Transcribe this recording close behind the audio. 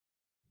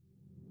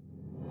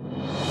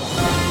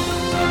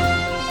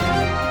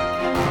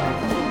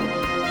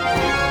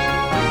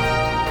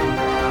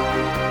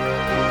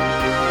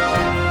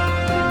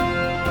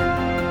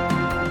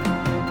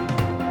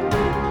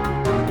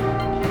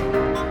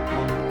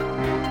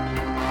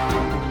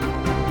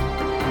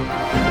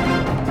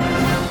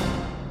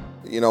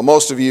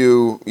most of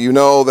you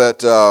know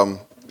that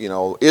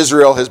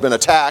Israel has been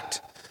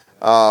attacked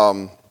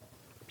and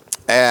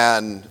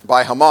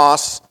by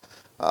Hamas.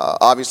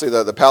 Obviously,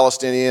 the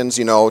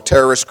Palestinians,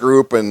 terrorist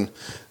group, and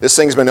this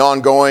thing's been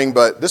ongoing.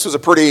 But this was a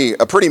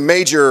pretty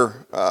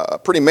major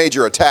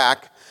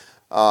attack,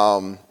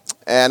 and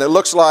it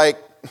looks like,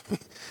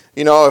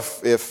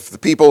 if the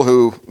people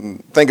who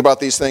think about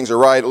these things are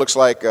right, it looks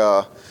like,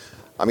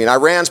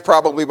 Iran's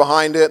probably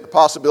behind it. The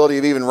possibility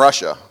of even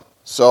Russia.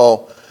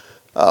 So,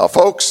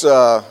 folks,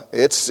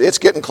 it's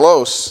getting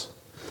close.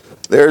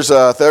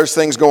 There's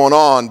things going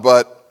on,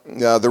 but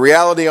the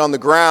reality on the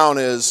ground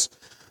is.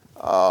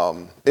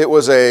 It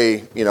was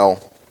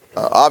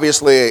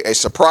obviously a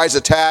surprise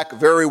attack,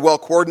 very well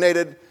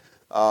coordinated,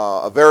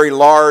 a very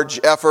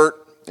large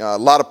effort, a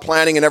lot of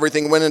planning and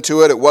everything went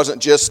into it. It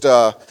wasn't just,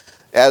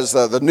 as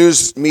the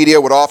news media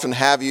would often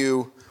have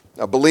you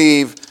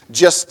believe,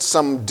 just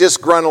some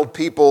disgruntled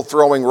people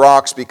throwing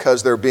rocks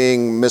because they're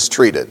being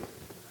mistreated.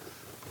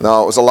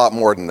 No, it was a lot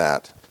more than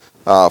that.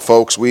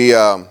 Folks, we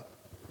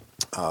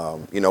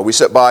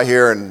sit by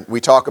here and we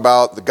talk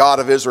about the God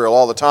of Israel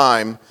all the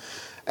time.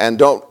 And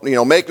don't,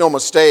 make no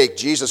mistake,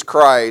 Jesus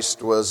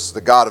Christ was the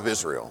God of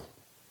Israel.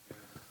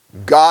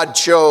 God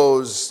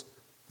chose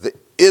the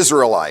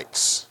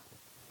Israelites,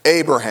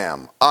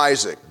 Abraham,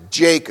 Isaac,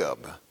 Jacob.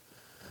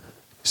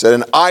 He said,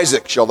 "In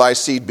Isaac shall thy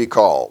seed be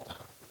called."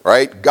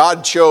 Right?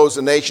 God chose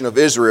the nation of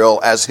Israel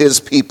as his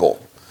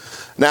people.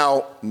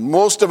 Now,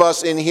 most of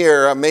us in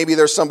here, maybe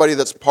there's somebody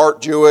that's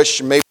part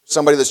Jewish, maybe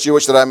somebody that's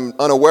Jewish that I'm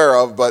unaware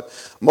of, but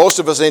most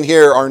of us in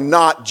here are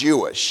not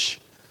Jewish.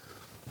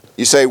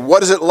 You say,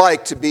 what is it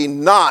like to be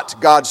not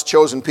God's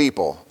chosen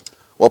people?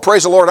 Well,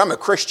 praise the Lord, I'm a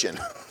Christian.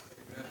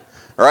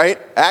 Right?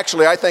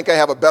 Actually, I think I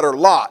have a better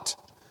lot.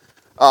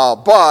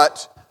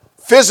 But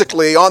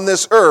physically on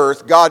this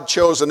earth, God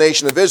chose the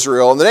nation of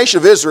Israel. And the nation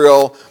of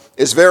Israel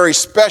is very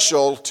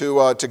special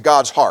to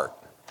God's heart.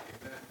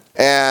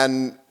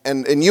 And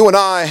you and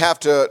I have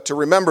to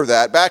remember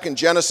that. Back in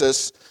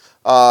Genesis,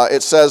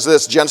 it says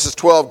this, Genesis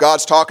 12,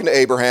 God's talking to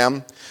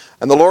Abraham.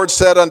 And the Lord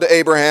said unto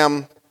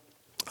Abraham,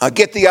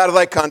 "Get thee out of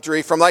thy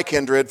country, from thy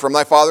kindred, from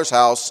thy father's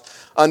house,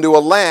 unto a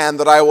land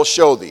that I will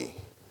show thee."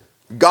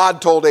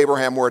 God told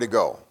Abraham where to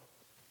go.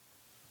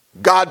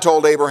 God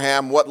told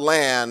Abraham what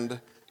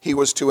land he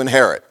was to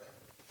inherit.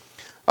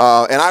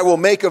 "And I will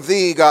make of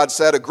thee," God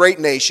said, "a great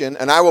nation,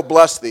 and I will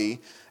bless thee,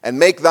 and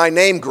make thy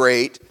name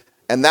great,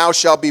 and thou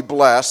shalt be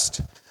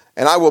blessed.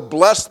 And I will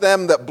bless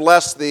them that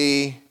bless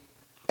thee,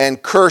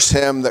 and curse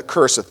him that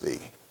curseth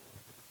thee."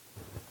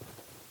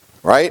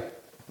 Right?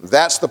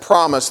 That's the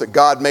promise that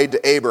God made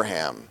to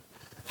Abraham.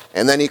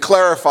 And then he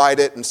clarified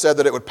it and said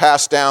that it would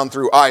pass down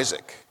through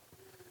Isaac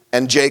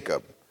and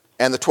Jacob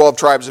and the 12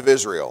 tribes of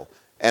Israel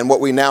and what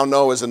we now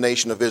know as the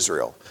nation of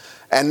Israel.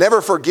 And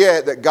never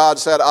forget that God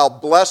said, "I'll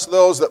bless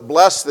those that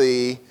bless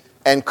thee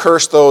and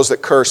curse those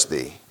that curse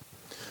thee."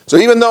 So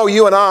even though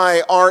you and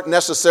I aren't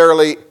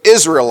necessarily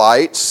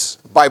Israelites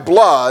by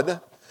blood,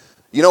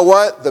 you know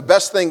what? The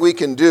best thing we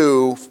can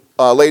do,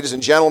 ladies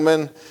and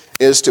gentlemen,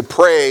 is to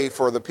pray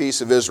for the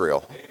peace of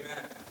Israel.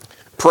 Amen.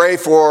 Pray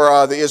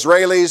for the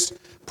Israelis.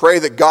 Pray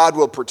that God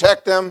will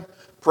protect them.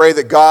 Pray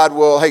that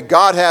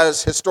God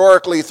has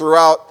historically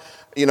throughout,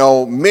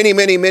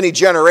 many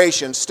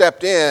generations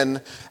stepped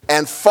in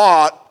and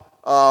fought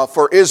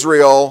for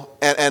Israel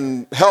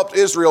and helped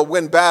Israel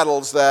win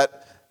battles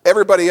that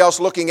everybody else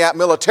looking at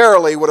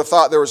militarily would have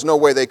thought there was no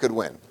way they could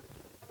win.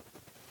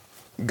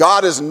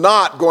 God is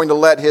not going to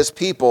let his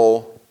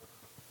people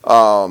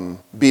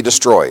be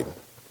destroyed.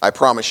 I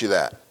promise you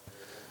that.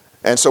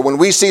 And so when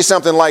we see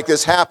something like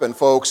this happen,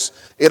 folks,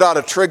 it ought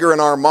to trigger in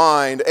our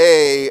mind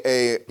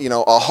a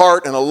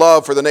heart and a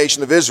love for the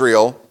nation of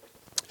Israel,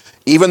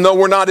 even though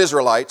we're not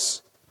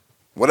Israelites.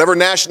 Whatever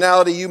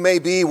nationality you may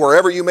be,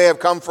 wherever you may have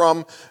come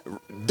from,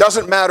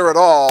 doesn't matter at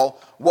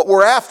all. What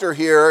we're after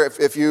here,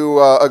 if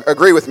you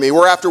agree with me,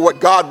 we're after what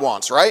God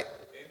wants, right?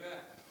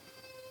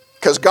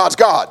 Because God's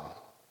God.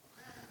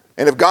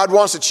 And if God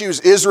wants to choose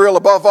Israel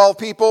above all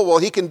people, well,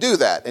 he can do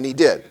that, and he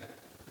did.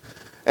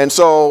 And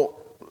so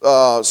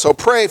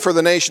pray for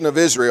the nation of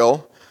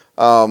Israel.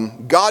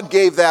 God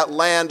gave that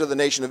land to the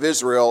nation of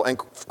Israel. And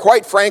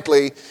quite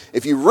frankly,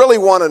 if you really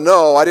want to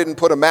know, I didn't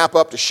put a map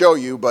up to show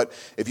you, but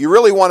if you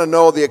really want to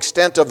know the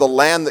extent of the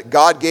land that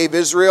God gave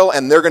Israel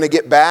and they're going to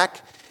get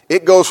back,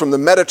 it goes from the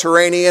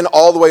Mediterranean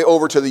all the way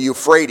over to the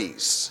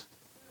Euphrates.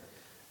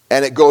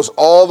 And it goes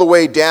all the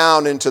way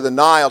down into the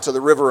Nile, to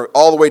the river,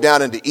 all the way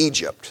down into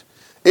Egypt.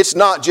 It's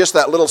not just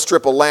that little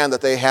strip of land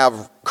that they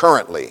have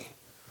currently.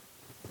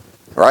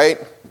 Right?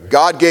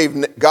 God gave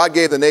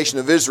the nation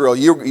of Israel.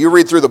 You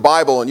read through the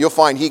Bible and you'll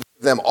find he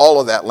gave them all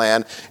of that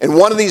land. And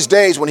one of these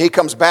days when he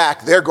comes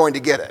back, they're going to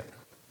get it.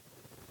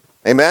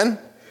 Amen?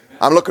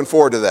 I'm looking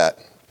forward to that.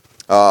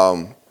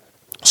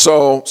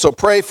 So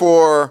pray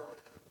for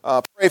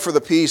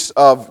the peace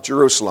of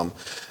Jerusalem.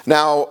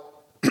 Now,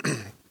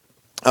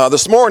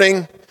 this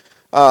morning,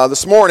 I'm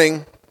not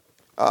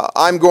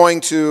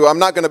going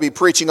to be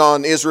preaching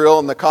on Israel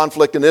and the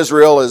conflict in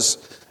Israel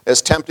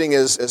as tempting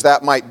as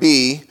that might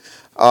be.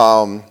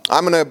 I'm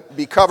going to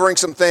be covering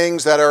some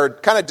things that are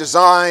kind of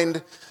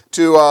designed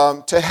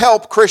to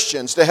help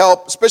Christians, to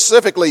help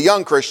specifically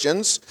young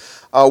Christians.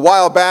 A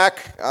while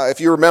back, if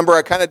you remember,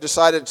 I kind of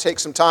decided to take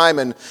some time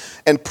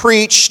and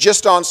preach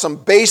just on some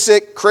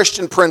basic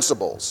Christian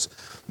principles,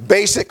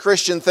 basic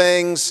Christian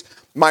things.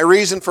 My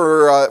reason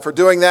for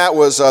doing that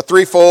was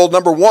threefold.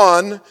 Number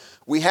one,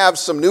 we have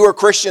some newer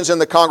Christians in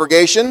the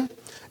congregation,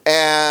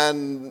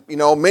 and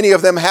many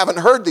of them haven't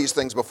heard these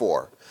things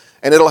before,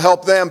 and it'll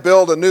help them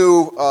build a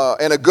new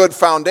and a good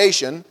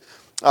foundation.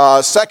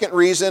 Second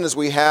reason is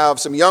we have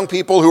some young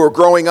people who are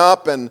growing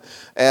up, and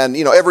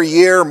every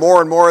year more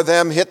and more of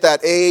them hit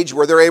that age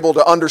where they're able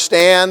to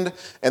understand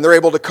and they're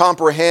able to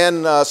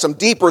comprehend some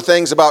deeper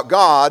things about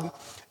God,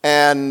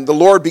 and the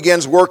Lord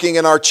begins working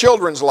in our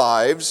children's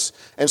lives,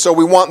 and so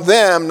we want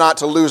them not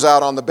to lose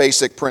out on the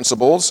basic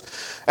principles.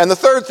 And the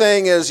third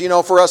thing is,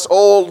 for us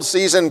old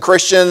seasoned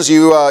Christians,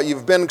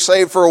 you've been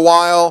saved for a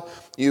while,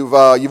 you've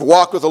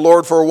walked with the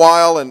Lord for a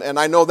while, and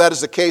I know that is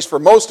the case for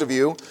most of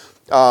you.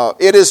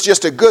 It is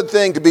just a good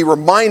thing to be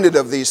reminded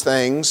of these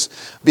things,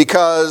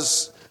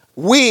 because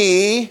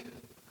we,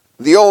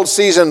 the old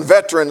seasoned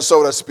veterans,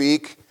 so to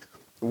speak,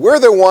 we're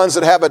the ones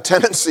that have a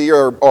tendency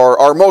or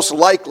are most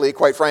likely,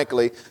 quite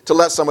frankly, to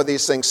let some of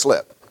these things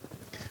slip.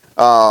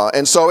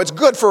 And so it's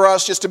good for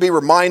us just to be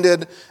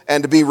reminded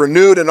and to be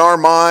renewed in our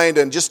mind,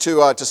 and just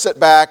to sit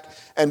back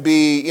and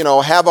be,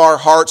 have our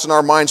hearts and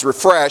our minds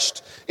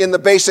refreshed in the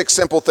basic,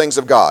 simple things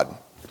of God.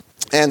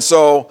 And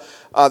so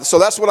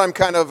that's what I'm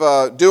kind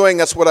of doing.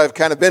 That's what I've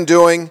kind of been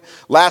doing.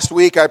 Last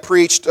week I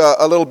preached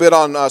a little bit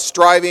on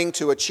striving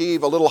to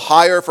achieve a little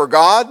higher for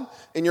God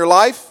in your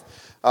life.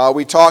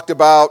 We talked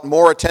about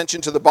more attention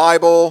to the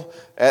Bible,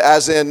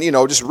 as in,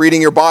 just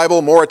reading your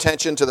Bible, more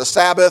attention to the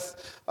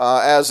Sabbath,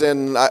 as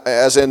in,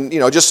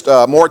 just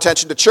more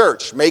attention to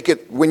church. Make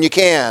it when you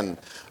can.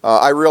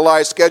 I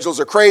realize schedules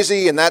are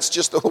crazy, and that's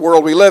just the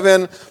world we live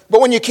in, but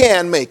when you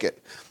can, make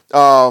it.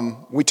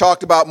 We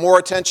talked about more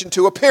attention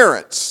to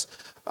appearance.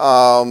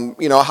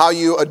 How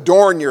you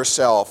adorn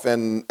yourself,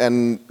 and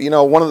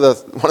one of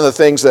the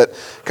things that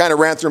kind of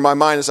ran through my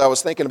mind as I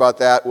was thinking about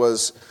that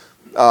was,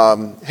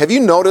 have you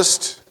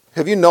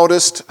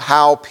noticed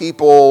how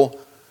people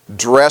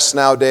dress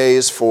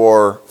nowadays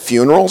for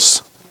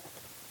funerals?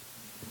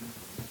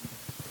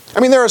 I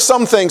mean, there are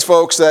some things,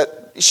 folks,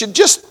 that should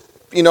just,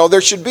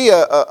 there should be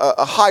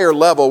a higher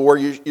level where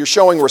you're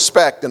showing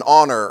respect and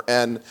honor,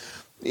 and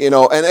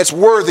it's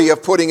worthy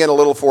of putting in a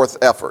little forth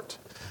effort.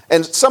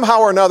 And somehow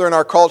or another in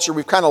our culture,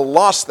 we've kind of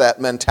lost that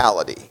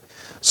mentality.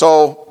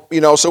 So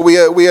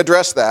we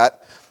address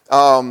that.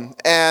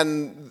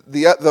 And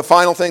the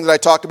final thing that I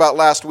talked about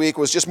last week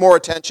was just more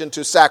attention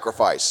to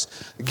sacrifice,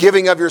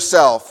 giving of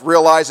yourself,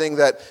 realizing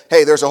that,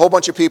 hey, there's a whole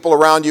bunch of people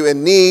around you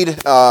in need,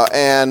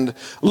 and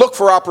look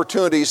for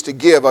opportunities to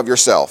give of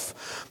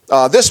yourself.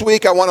 This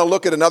week, I want to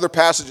look at another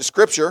passage of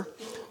Scripture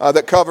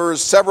that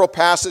covers several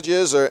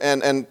passages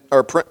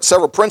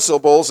several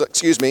principles,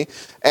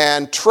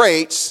 and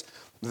traits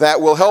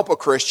that will help a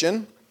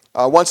Christian.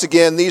 Once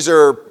again, these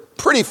are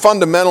pretty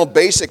fundamental,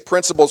 basic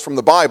principles from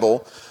the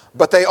Bible,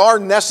 but they are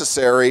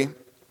necessary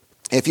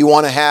if you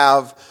want to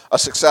have a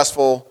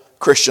successful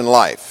Christian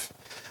life.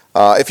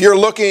 If you're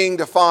looking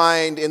to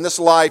find in this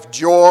life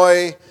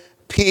joy,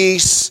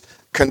 peace,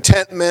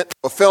 contentment,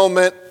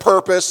 fulfillment,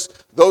 purpose,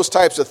 those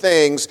types of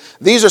things,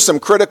 these are some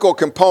critical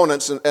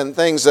components and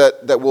things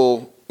that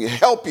will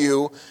help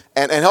you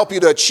and help you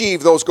to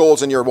achieve those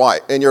goals in your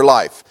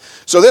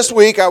life. So this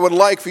week I would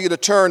like for you to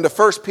turn to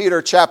 1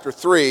 Peter chapter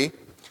 3.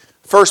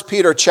 1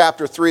 Peter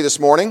chapter 3 this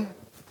morning.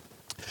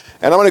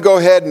 And I'm going to go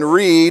ahead and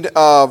read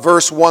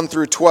verse 1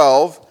 through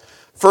 12.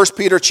 1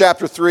 Peter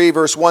chapter 3,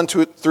 verse 1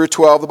 through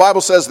 12. The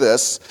Bible says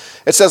this.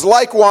 It says,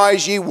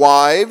 "Likewise, ye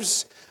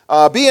wives,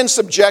 be in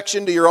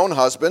subjection to your own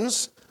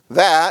husbands,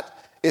 that,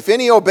 if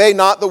any obey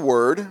not the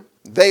word,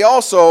 they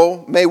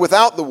also may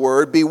without the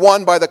word be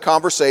won by the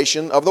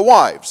conversation of the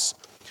wives,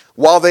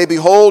 while they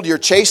behold your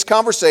chaste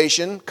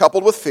conversation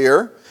coupled with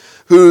fear,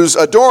 whose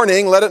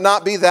adorning, let it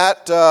not be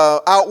that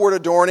outward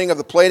adorning of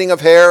the plaiting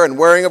of hair and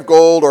wearing of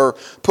gold or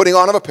putting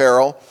on of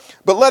apparel,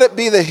 but let it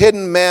be the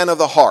hidden man of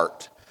the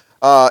heart,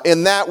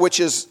 in that which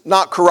is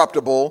not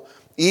corruptible,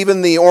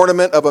 even the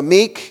ornament of a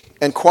meek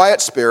and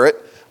quiet spirit,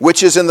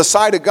 which is in the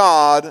sight of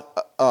God,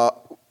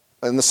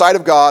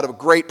 of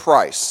great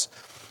price.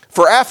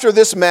 For after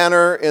this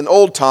manner in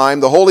old time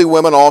the holy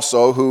women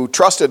also, who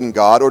trusted in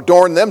God,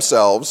 adorned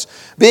themselves,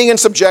 being in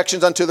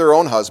subjection unto their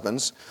own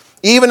husbands,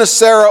 even as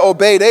Sarah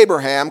obeyed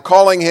Abraham,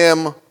 calling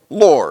him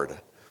Lord,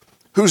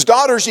 whose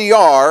daughters ye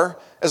are,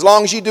 as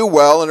long as ye do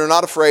well and are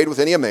not afraid with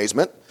any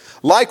amazement.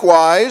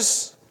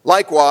 Likewise,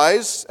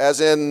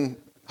 as in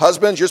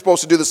husbands, you're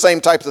supposed to do the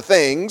same types of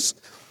things.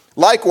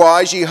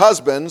 Likewise, ye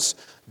husbands,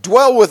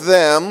 dwell with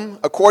them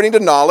according to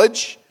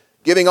knowledge,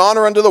 giving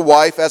honor unto the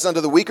wife as unto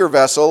the weaker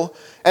vessel,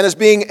 and as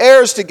being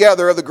heirs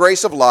together of the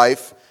grace of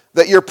life,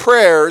 that your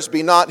prayers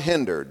be not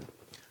hindered.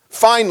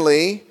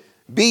 Finally,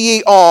 Be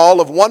ye all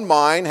of one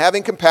mind,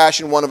 having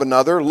compassion one of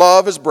another,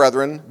 love as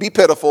brethren, be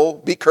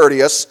pitiful, be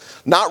courteous,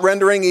 not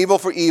rendering evil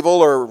for evil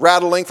or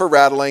rattling for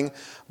rattling,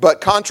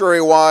 but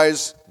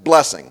contrariwise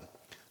blessing,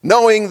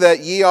 knowing that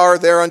ye are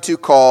thereunto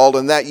called,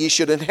 and that ye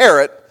should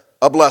inherit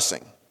a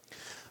blessing.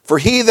 For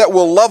he that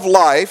will love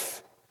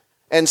life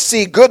and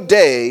see good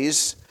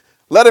days,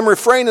 let him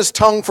refrain his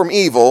tongue from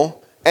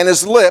evil, and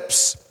his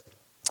lips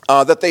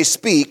that they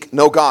speak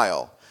no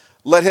guile.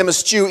 Let him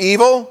eschew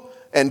evil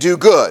and do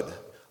good.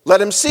 Let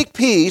him seek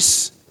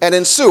peace and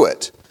ensue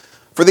it.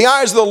 For the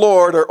eyes of the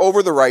Lord are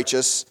over the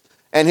righteous,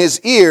 and his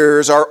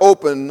ears are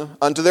open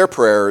unto their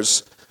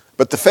prayers,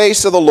 but the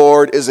face of the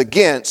Lord is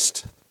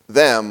against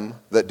them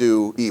that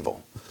do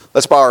evil.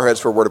 Let's bow our heads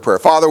for a word of prayer.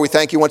 Father, we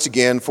thank you once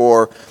again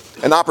for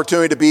an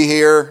opportunity to be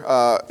here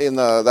in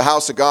the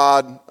house of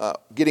God,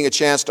 getting a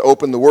chance to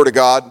open the Word of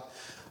God.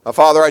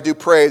 Father, I do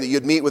pray that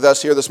you'd meet with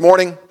us here this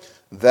morning,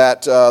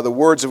 that the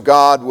words of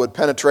God would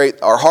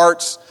penetrate our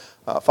hearts.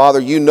 Father,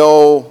 you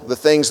know the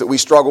things that we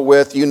struggle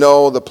with. You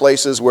know the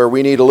places where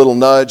we need a little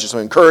nudge, some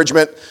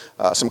encouragement,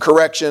 some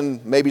correction,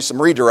 maybe some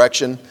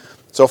redirection.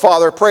 So,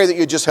 Father, pray that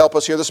you just help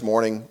us here this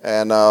morning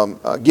and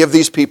give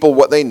these people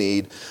what they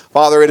need.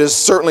 Father, it is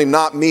certainly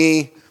not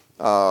me.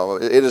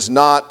 It is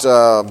not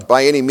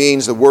by any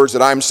means the words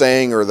that I'm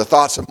saying or the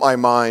thoughts of my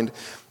mind.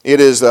 It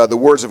is the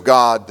words of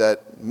God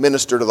that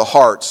minister to the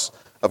hearts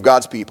of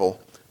God's people.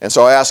 And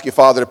so I ask you,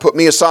 Father, to put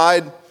me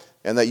aside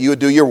and that you would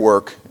do your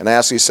work. And I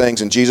ask these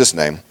things in Jesus'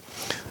 name.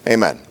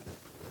 Amen.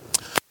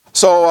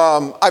 So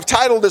I've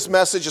titled this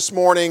message this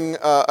morning,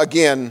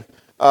 again,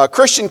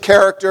 Christian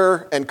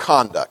Character and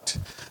Conduct.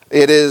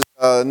 It is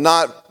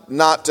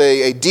not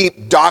a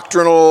deep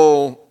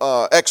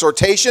doctrinal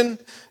exhortation.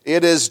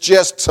 It is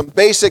just some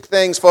basic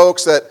things,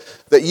 folks,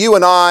 that you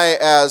and I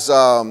as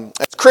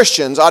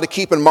Christians ought to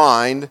keep in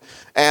mind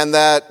and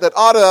that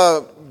ought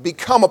to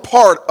become a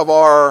part of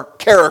our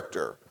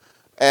character.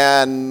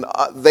 And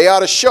they ought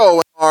to show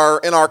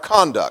in our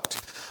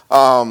conduct.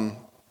 And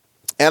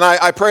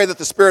I pray that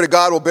the Spirit of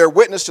God will bear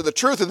witness to the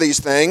truth of these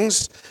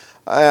things,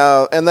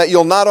 and that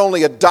you'll not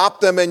only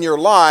adopt them in your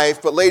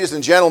life, but ladies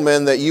and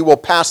gentlemen, that you will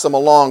pass them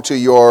along to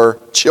your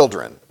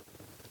children,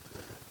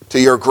 to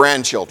your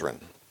grandchildren.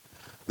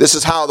 This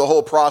is how the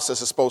whole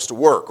process is supposed to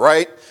work,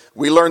 right?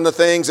 We learn the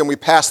things and we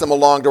pass them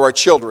along to our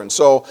children.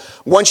 So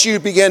once you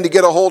begin to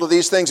get a hold of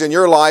these things in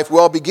your life,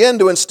 well, begin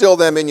to instill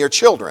them in your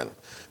children.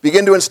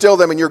 Begin to instill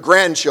them in your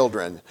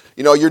grandchildren,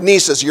 your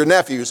nieces, your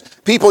nephews,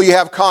 people you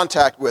have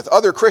contact with,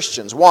 other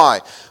Christians.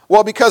 Why?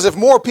 Well, because if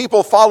more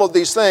people followed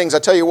these things, I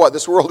tell you what,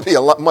 this world would be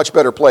a much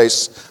better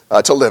place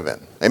to live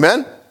in.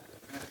 Amen?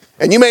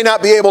 And you may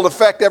not be able to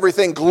affect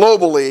everything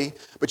globally,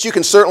 but you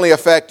can certainly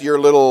affect your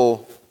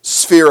little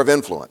sphere of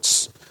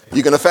influence.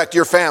 You can affect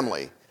your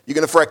family. You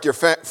can affect your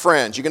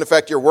friends. You can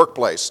affect your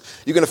workplace.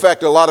 You can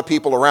affect a lot of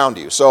people around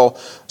you. So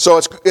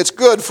it's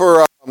good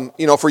for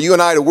for you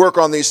and I to work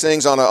on these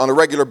things on a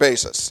regular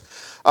basis.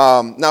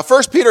 Now,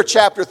 1 Peter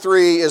chapter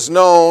 3 is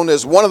known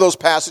as one of those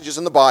passages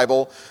in the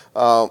Bible,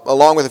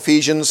 along with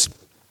Ephesians,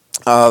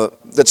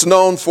 that's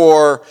known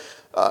for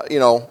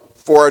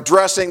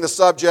addressing the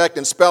subject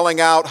and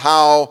spelling out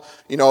how,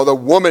 the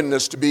woman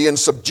is to be in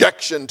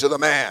subjection to the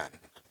man.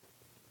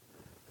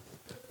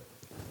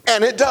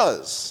 And it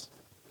does.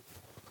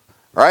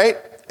 Right?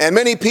 And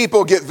many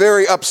people get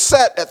very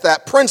upset at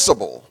that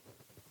principle.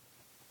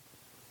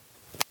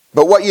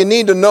 But what you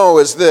need to know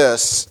is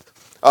this.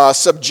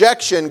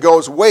 Subjection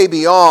goes way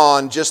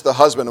beyond just the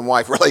husband and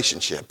wife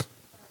relationship.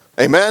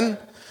 Amen?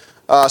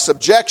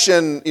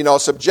 Subjection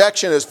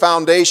is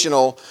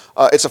foundational.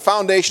 It's a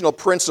foundational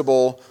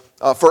principle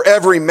for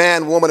every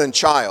man, woman, and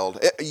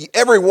child.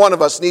 Every one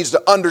of us needs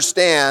to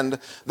understand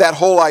that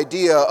whole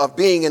idea of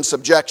being in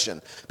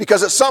subjection.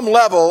 Because at some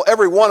level,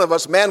 every one of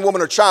us, man,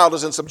 woman, or child,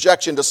 is in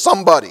subjection to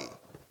somebody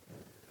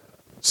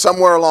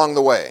somewhere along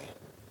the way.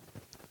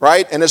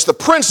 Right? And it's the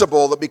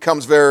principle that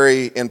becomes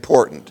very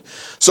important.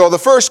 So the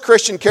first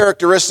Christian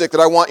characteristic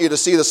that I want you to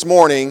see this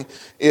morning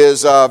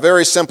is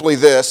very simply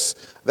this,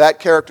 that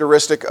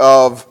characteristic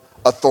of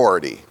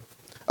authority.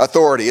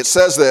 Authority. It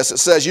says this. It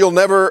says you'll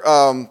never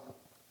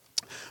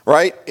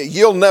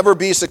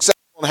be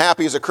successful and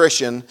happy as a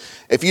Christian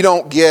if you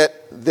don't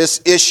get this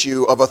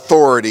issue of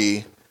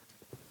authority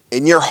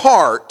in your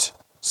heart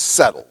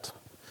settled.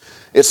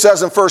 It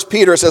says in 1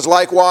 Peter, it says,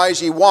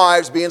 likewise, ye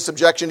wives, be in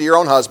subjection to your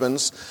own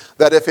husbands,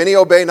 that if any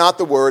obey not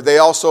the word, they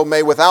also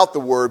may without the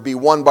word be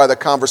won by the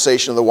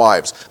conversation of the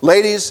wives.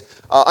 Ladies,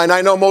 and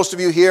I know most of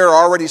you here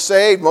are already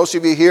saved. Most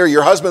of you here,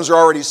 your husbands are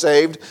already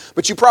saved.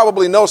 But you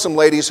probably know some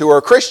ladies who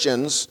are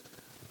Christians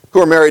who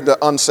are married to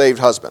unsaved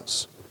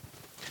husbands.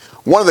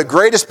 One of the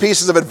greatest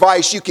pieces of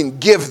advice you can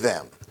give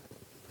them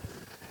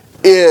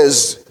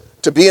is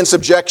to be in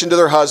subjection to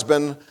their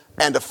husband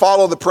and to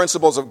follow the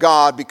principles of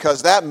God,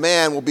 because that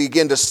man will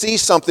begin to see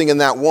something in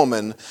that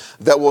woman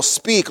that will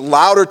speak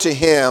louder to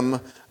him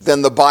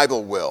than the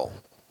Bible will.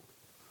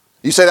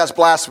 You say that's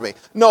blasphemy.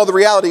 No, the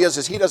reality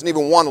is he doesn't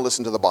even want to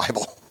listen to the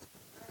Bible.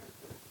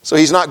 So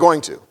he's not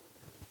going to.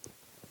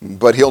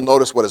 But he'll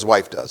notice what his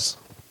wife does.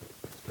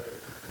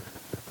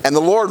 And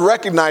the Lord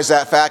recognized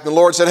that fact, and the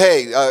Lord said,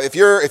 hey, if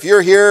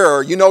you're here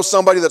or you know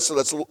somebody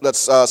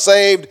that's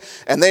saved,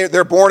 and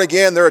they're born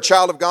again, they're a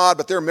child of God,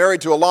 but they're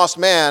married to a lost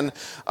man,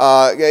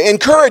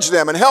 encourage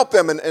them and help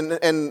them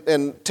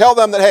and tell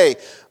them that, hey,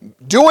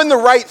 doing the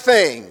right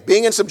thing,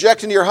 being in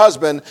subjection to your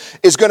husband,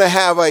 is going to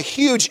have a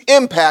huge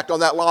impact on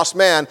that lost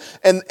man,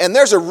 and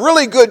there's a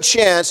really good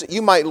chance that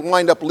you might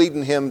wind up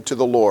leading him to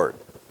the Lord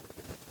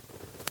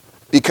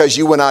because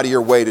you went out of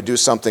your way to do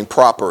something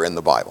proper in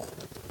the Bible,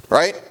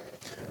 right?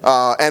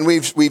 And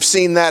we've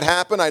seen that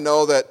happen. I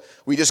know that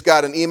we just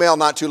got an email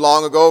not too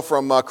long ago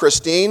from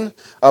Christine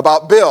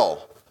about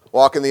Bill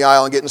walking the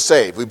aisle and getting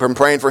saved. We've been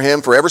praying for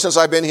him ever since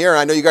I've been here, and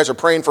I know you guys are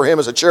praying for him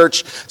as a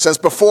church since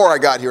before I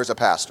got here as a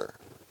pastor.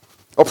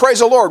 Well, praise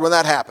the Lord when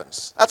that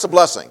happens. That's a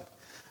blessing.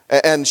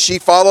 And she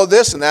followed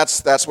this, and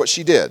that's what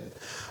she did.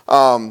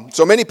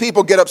 So many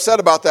people get upset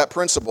about that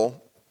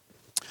principle.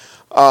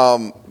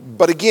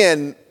 But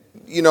again,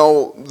 you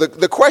know,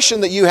 the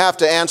question that you have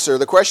to answer,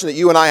 the question that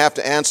you and I have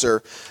to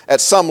answer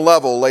at some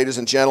level, ladies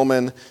and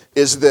gentlemen,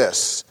 is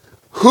this: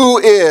 who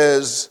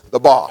is the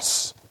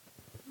boss?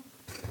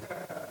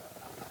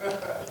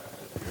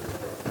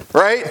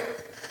 Right?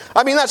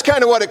 I mean, that's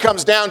kind of what it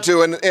comes down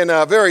to in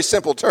very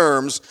simple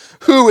terms.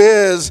 Who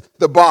is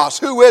the boss?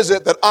 Who is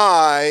it that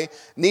I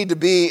need to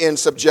be in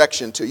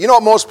subjection to? You know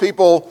what most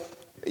people,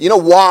 you know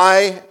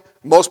why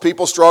most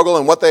people struggle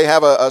and what they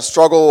have a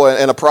struggle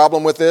and a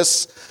problem with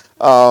this?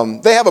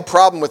 They have a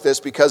problem with this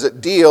because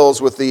it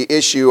deals with the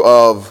issue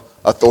of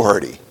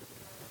authority.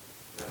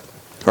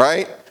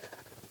 Right?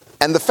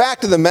 And the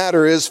fact of the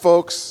matter is,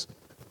 folks,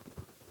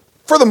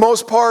 for the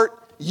most part,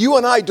 you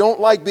and I don't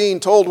like being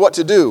told what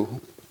to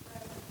do.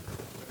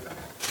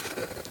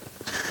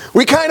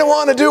 We kind of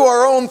want to do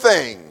our own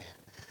thing.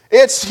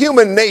 It's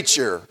human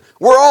nature.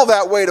 We're all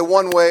that way to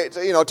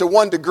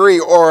one degree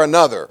or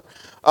another.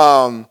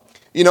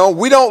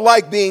 We don't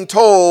like being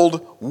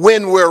told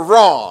when we're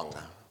wrong.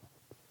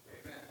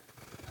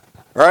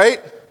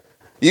 Right?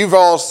 You've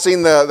all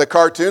seen the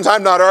cartoons.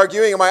 I'm not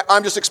arguing.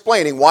 I'm just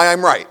explaining why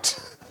I'm right.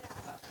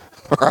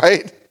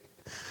 Right?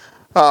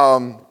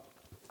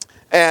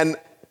 And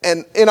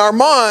in our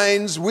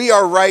minds, we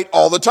are right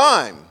all the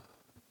time.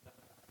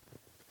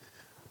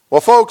 Well,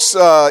 folks,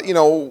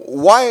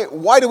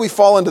 why do we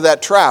fall into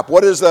that trap?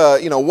 What is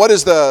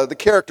the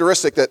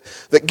characteristic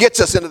that gets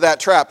us into that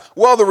trap?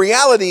 Well, the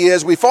reality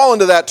is we fall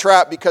into that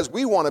trap because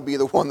we want to be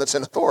the one that's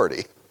in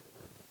authority.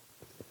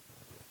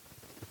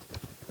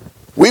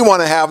 We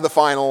want to have the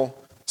final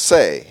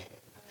say.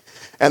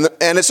 And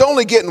it's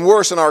only getting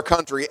worse in our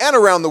country and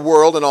around the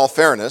world, in all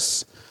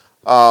fairness.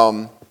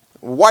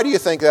 Why do you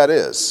think that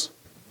is?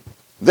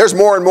 There's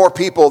more and more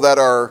people that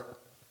are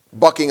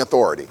bucking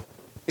authority.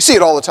 You see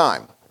it all the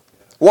time.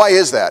 Why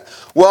is that?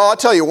 Well, I'll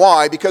tell you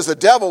why. Because the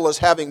devil is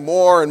having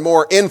more and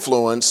more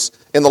influence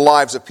in the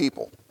lives of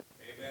people.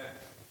 Amen.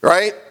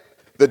 Right?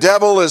 The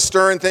devil is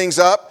stirring things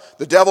up.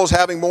 The devil's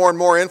having more and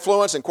more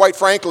influence. And quite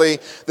frankly,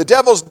 the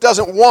devil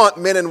doesn't want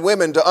men and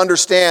women to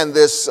understand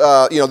this,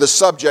 this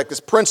subject, this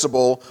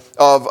principle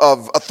of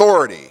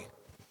authority.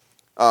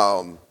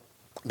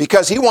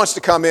 Because he wants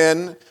to come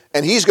in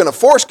and he's going to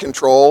force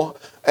control.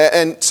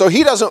 And so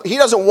he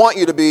doesn't want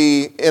you to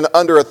be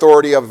under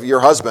authority of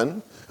your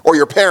husband or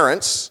your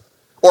parents,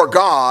 or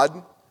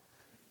God.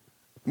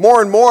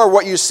 More and more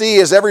what you see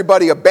is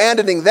everybody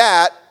abandoning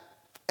that,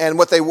 and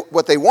what they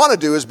want to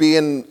do is be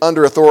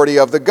under authority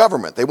of the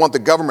government. They want the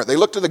government. They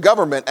look to the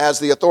government as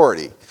the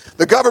authority.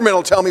 The government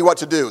will tell me what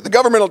to do. The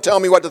government will tell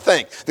me what to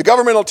think. The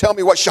government will tell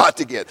me what shot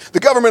to get. The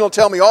government will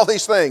tell me all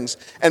these things.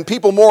 And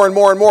people more and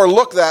more and more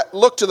look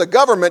to the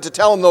government to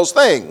tell them those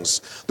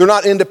things. They're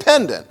not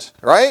independent,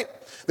 right?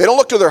 They don't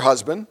look to their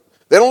husband.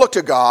 They don't look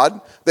to God.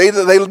 They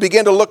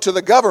begin to look to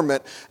the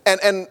government.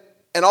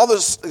 And all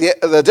this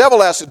the devil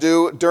has to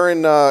do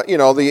during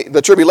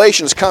the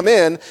tribulations come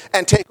in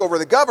and take over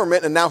the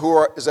government, and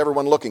now is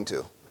everyone looking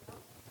to?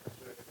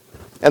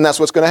 And that's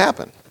what's going to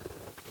happen.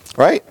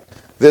 Right?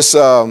 This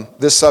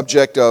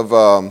subject of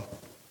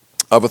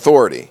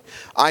authority.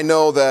 I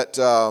know that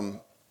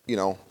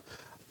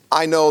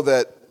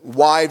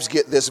wives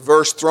get this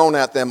verse thrown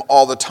at them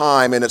all the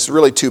time, and it's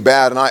really too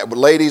bad. And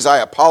ladies, I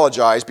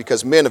apologize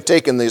because men have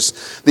taken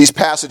these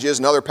passages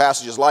and other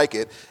passages like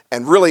it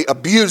and really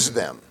abused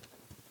them.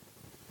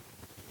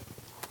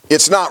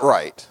 It's not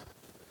right.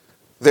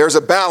 There's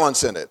a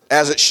balance in it,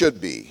 as it should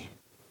be.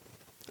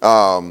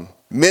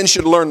 Men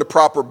should learn the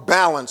proper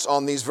balance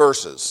on these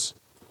verses,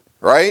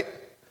 right?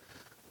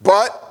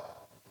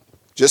 But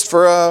just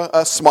for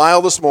a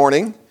smile this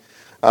morning,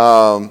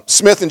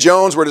 Smith and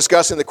Jones were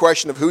discussing the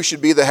question of who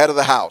should be the head of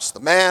the house, the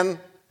man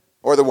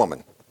or the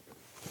woman.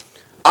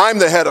 I'm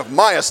the head of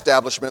my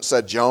establishment,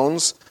 said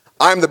Jones.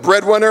 I'm the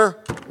breadwinner.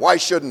 Why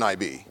shouldn't I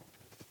be?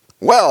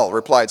 Well,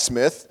 replied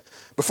Smith,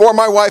 before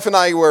my wife and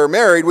I were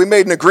married, we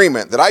made an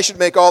agreement that I should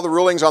make all the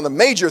rulings on the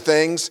major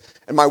things,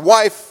 and my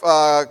wife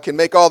can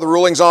make all the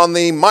rulings on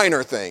the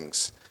minor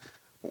things.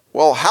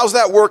 Well, how's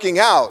that working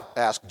out?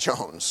 Asked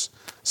Jones.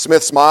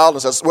 Smith smiled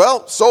and says,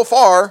 well, so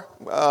far,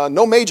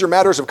 no major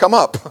matters have come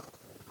up.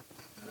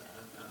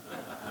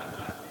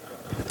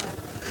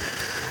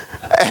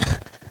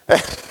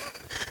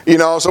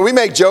 So we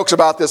make jokes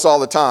about this all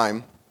the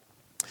time.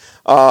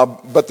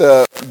 But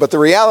the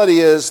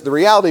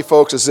reality,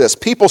 folks, is this.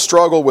 People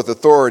struggle with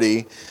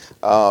authority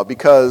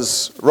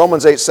because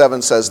Romans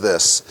 8:7 says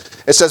this.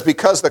 It says,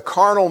 because the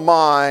carnal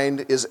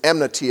mind is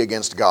enmity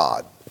against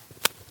God.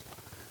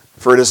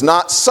 For it is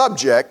not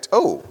subject,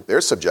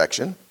 there's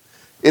subjection.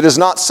 It is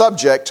not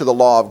subject to the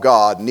law of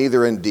God,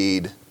 neither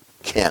indeed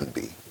can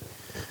be.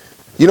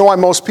 You know why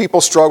most people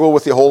struggle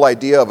with the whole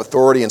idea of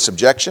authority and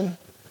subjection?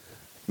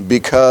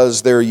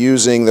 Because they're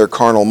using their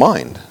carnal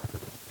mind,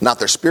 not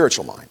their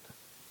spiritual mind.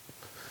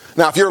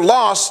 Now, if you're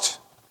lost,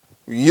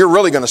 you're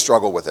really going to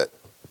struggle with it.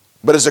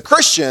 But as a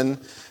Christian,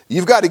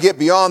 you've got to get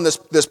beyond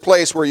this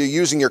place where you're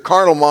using your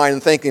carnal mind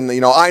and thinking,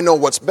 I know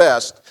what's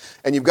best.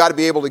 And you've got to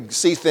be able to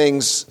see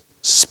things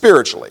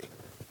spiritually,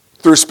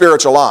 through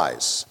spiritual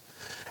eyes.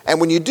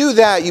 And when you do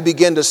that, you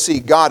begin to see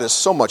God is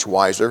so much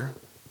wiser,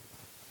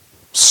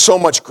 so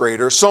much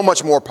greater, so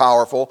much more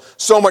powerful,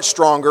 so much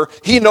stronger.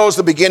 He knows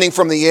the beginning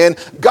from the end.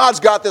 God's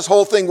got this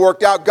whole thing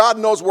worked out. God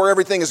knows where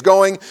everything is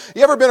going.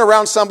 You ever been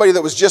around somebody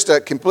that was just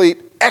a complete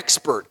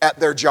expert at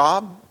their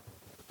job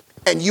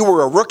and you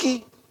were a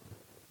rookie?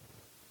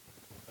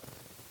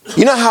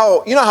 You know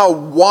how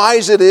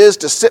wise it is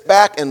to sit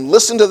back and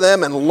listen to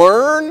them and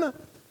learn?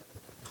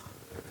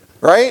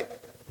 Right?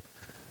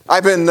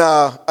 I've been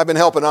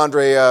helping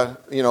Andre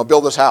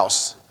build this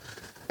house.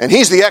 And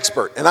he's the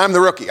expert, and I'm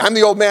the rookie. I'm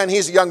the old man,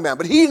 he's the young man.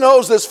 But he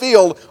knows this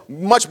field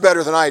much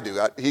better than I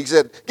do. He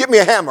said, "Give me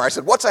a hammer." I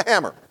said, "What's a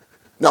hammer?"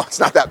 No, it's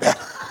not that bad.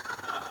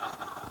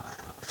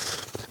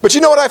 But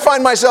you know what I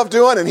find myself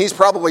doing? And he's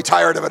probably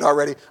tired of it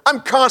already.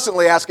 I'm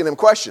constantly asking him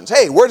questions.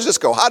 Hey, where does this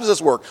go? How does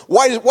this work?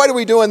 Why are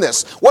we doing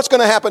this? What's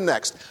going to happen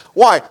next?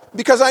 Why?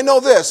 Because I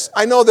know this.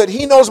 I know that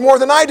he knows more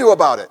than I do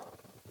about it.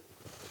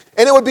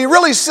 And it would be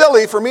really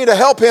silly for me to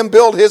help him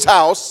build his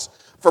house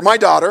for my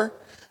daughter,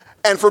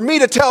 and for me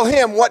to tell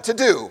him what to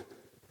do,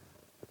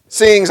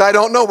 seeing as I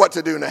don't know what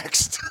to do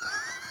next.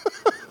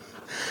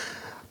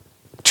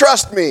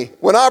 Trust me,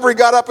 when Aubrey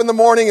got up in the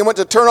morning and went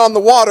to turn on the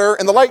water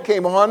and the light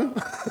came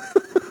on,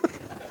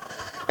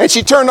 and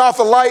she turned off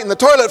the light and the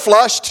toilet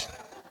flushed,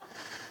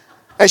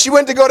 and she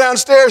went to go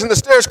downstairs and the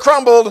stairs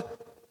crumbled,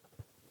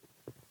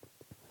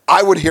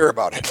 I would hear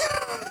about it.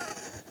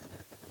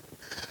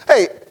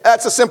 Hey,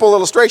 that's a simple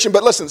illustration,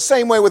 but listen,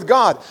 same way with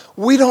God.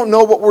 We don't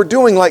know what we're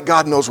doing like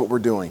God knows what we're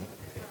doing.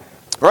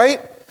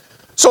 Right?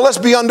 So let's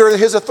be under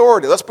his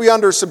authority. Let's be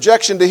under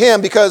subjection to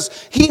him because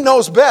he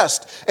knows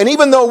best. And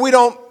even though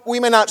we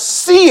may not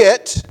see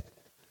it,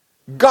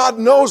 God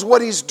knows what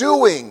he's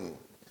doing.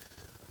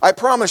 I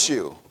promise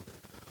you.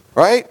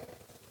 Right?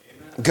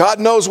 Amen. God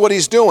knows what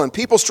he's doing.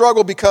 People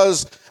struggle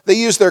because they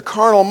use their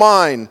carnal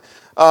mind.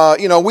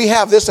 We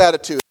have this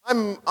attitude.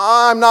 I'm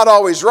not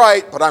always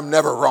right, but I'm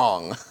never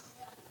wrong.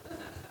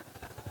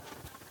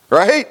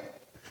 Right?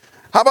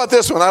 How about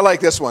this one? I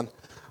like this one.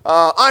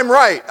 I'm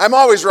right. I'm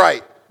always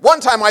right. One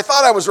time I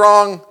thought I was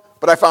wrong,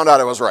 but I found out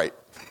I was right.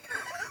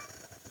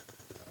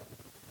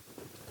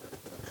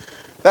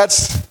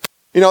 That's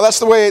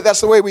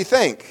the way we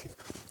think.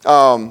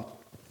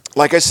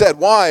 Like I said,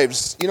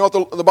 wives, you know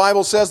what the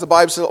Bible says? The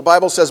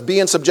Bible says, be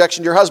in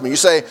subjection to your husband. You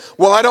say,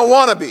 well, I don't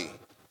want to be.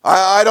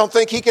 I don't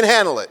think he can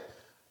handle it.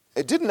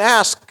 It didn't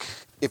ask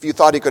if you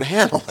thought he could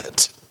handle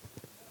it.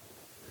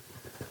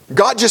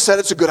 God just said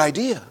it's a good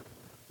idea.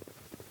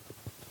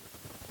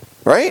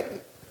 Right?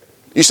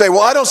 You say,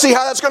 well, I don't see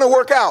how that's going to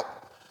work out.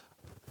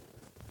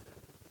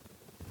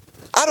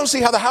 I don't see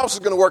how the house is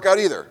going to work out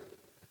either.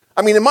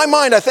 I mean, in my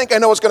mind, I think I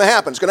know what's going to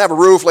happen. It's going to have a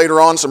roof later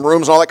on, some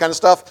rooms and all that kind of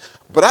stuff.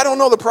 But I don't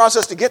know the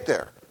process to get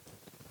there.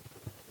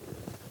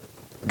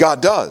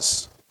 God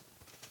does.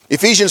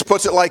 Ephesians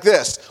puts it like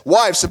this.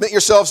 Wives, submit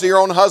yourselves to your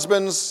own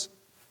husbands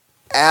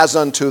as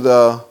unto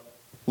the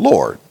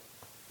Lord.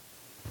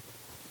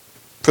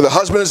 For the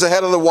husband is the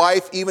head of the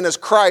wife, even as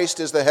Christ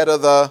is the head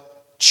of the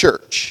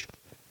church.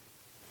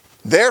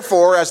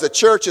 Therefore, as the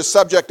church is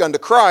subject unto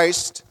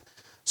Christ,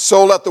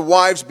 so let the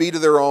wives be to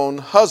their own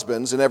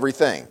husbands in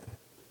everything.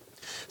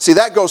 See,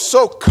 that goes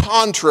so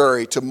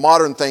contrary to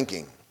modern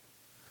thinking.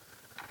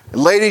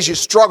 Ladies, you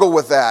struggle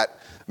with that.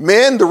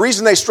 Men, the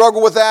reason they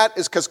struggle with that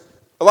is because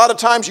a lot of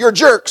times you're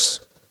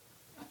jerks.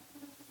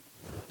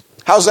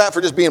 How's that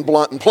for just being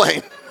blunt and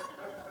plain?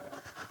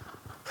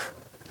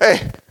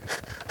 Hey.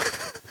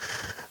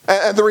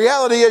 And the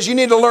reality is you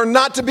need to learn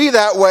not to be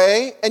that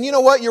way. And you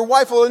know what? Your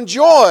wife will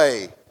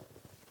enjoy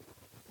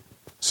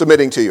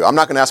submitting to you. I'm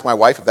not going to ask my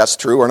wife if that's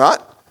true or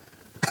not.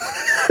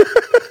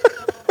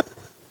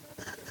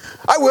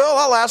 I will.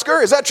 I'll ask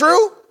her. Is that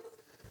true?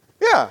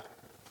 Yeah.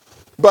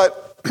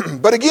 But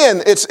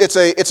again,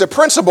 it's a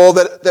principle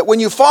that when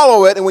you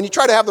follow it and when you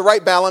try to have the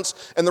right balance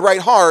and the right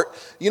heart,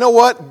 you know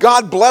what?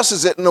 God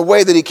blesses it in a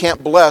way that he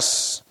can't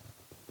bless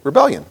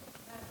rebellion.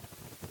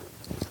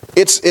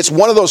 It's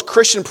one of those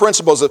Christian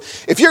principles of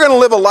if you're going to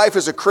live a life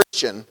as a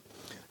Christian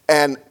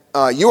and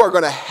you are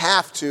going to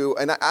have to,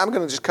 and I'm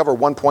going to just cover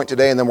one point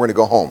today and then we're going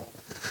to go home.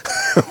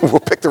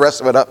 We'll pick the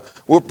rest of it up.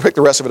 We'll pick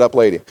the rest of it up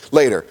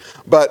later.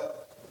 But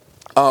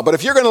But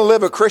if you're going to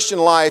live a Christian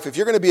life, if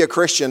you're going to be a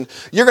Christian,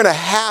 you're going to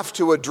have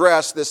to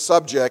address this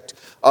subject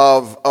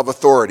of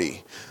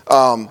authority.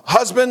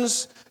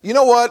 Husbands, you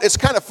know what? It's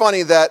kind of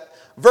funny that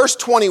verse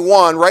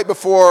 21, right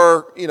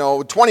before,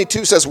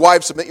 22 says,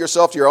 wives, submit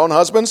yourself to your own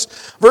husbands.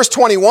 Verse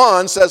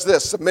 21 says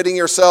this, submitting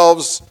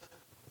yourselves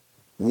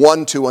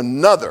one to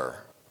another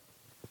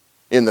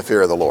in the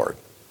fear of the Lord.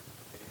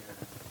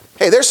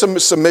 Hey, there's some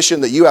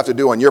submission that you have to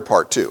do on your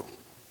part too.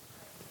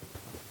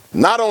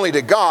 Not only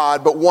to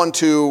God, but one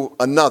to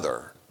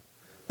another.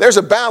 There's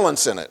a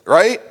balance in it,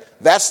 right?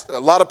 That's a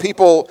lot of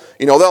people,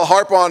 they'll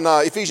harp on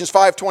Ephesians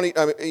 5:20,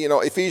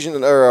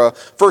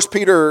 1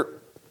 Peter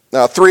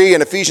 3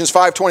 and Ephesians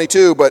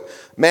 5:22, but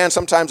man,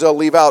 sometimes they'll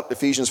leave out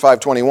Ephesians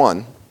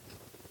 5:21.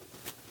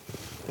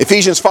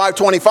 Ephesians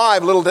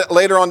 5:25, a little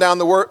later on down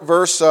the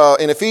verse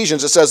in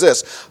Ephesians, it says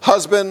this,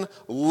 husband,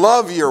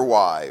 love your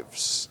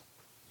wives.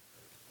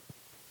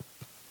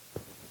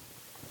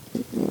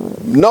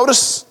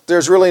 Notice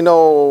there's really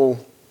no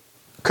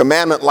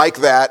commandment like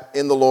that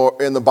in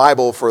the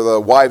Bible for the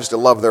wives to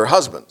love their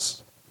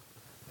husbands.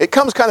 It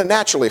comes kind of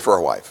naturally for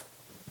a wife.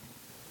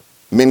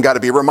 Men got to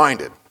be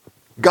reminded.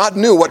 God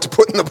knew what to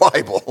put in the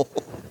Bible,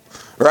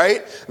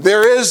 right?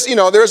 There is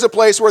a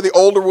place where the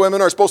older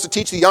women are supposed to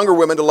teach the younger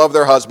women to love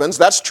their husbands.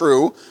 That's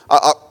true.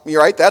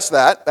 You're right. That's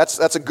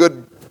a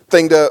good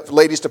thing to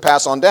ladies to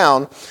pass on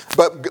down.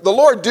 But the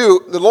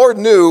Lord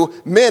knew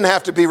men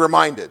have to be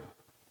reminded.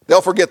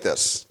 They'll forget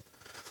this.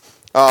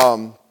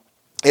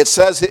 It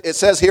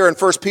says here in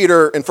 1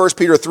 Peter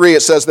 3,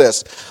 it says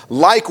this,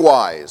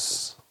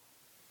 likewise,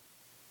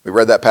 we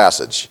read that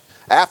passage.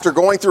 After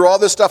going through all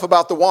this stuff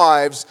about the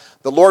wives,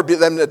 the Lord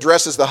then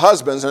addresses the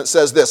husbands, and it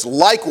says this,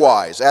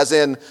 likewise, as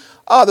in,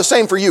 the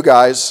same for you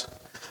guys.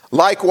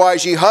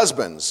 Likewise, ye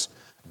husbands,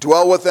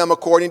 dwell with them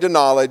according to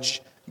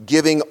knowledge,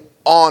 giving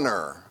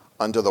honor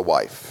unto the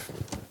wife.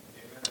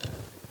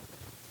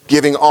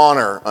 Giving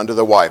honor unto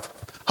the wife.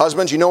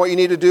 Husbands, you know what you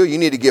need to do? You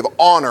need to give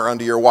honor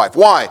unto your wife.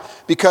 Why?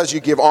 Because you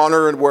give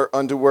honor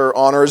unto where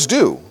honor is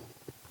due.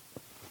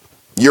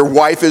 Your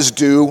wife is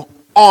due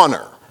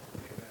honor.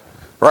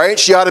 Right?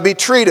 She ought to be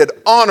treated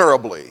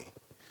honorably.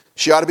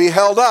 She ought to be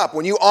held up.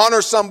 When you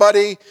honor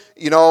somebody,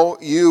 you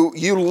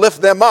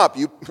lift them up.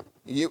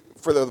 You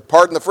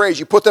pardon the phrase,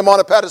 you put them on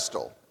a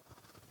pedestal.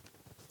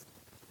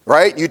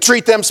 Right? You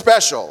treat them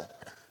special.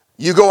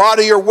 You go out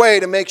of your way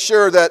to make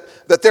sure that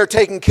they're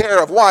taken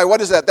care of. Why?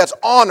 What is that? That's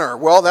honor.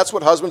 Well, that's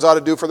what husbands ought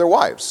to do for their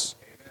wives.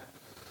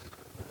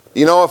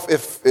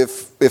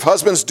 If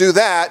husbands do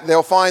that,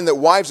 they'll find that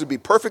wives would be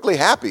perfectly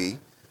happy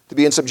to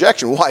be in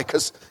subjection. Why?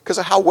 Because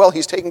of how well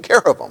he's taking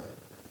care of them.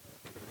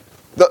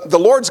 The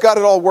Lord's got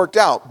it all worked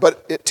out,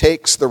 but it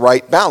takes the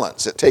right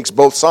balance. It takes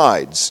both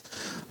sides.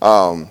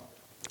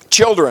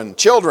 Children.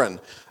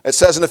 It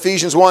says in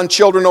Ephesians 1,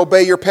 children,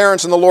 obey your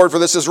parents in the Lord, for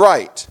this is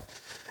right.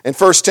 In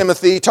 1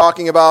 Timothy,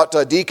 talking about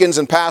deacons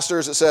and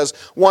pastors, it says,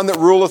 one that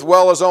ruleth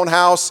well his own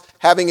house,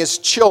 having his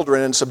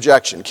children in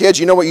subjection. Kids,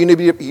 you know what you need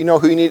to be,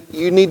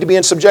 you need to be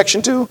in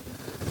subjection to?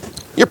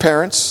 Your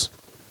parents.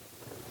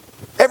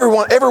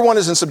 Everyone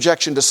is in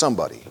subjection to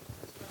somebody.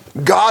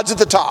 God's at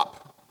the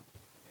top.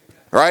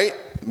 Right?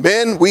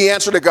 Men, we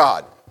answer to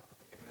God.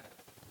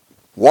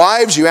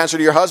 Wives, you answer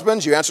to your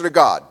husbands, you answer to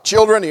God.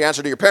 Children, you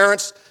answer to your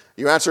parents,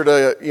 you answer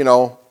to,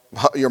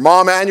 your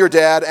mom and your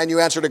dad, and you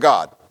answer to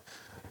God.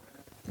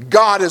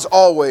 God is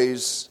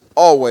always,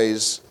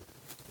 always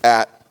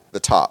at the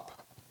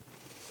top.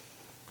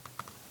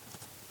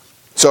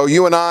 So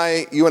you and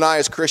I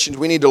as Christians,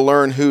 we need to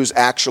learn who's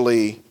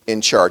actually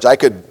in charge. I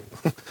could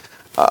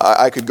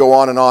go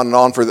on and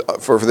on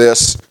for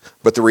this,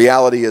 but the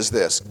reality is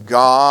this: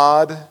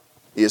 God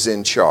is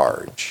in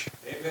charge.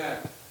 Amen.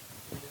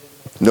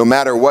 No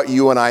matter what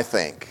you and I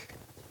think,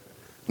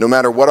 no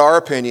matter what our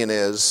opinion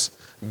is,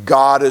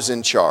 God is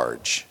in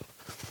charge.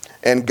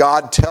 And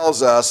God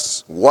tells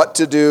us what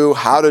to do,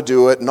 how to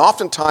do it, and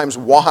oftentimes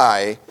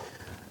why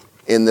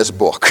in this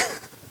book.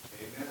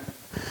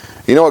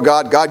 You know what?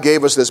 God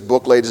gave us this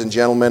book, ladies and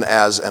gentlemen,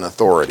 as an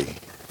authority.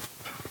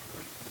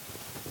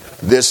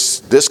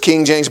 This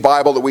King James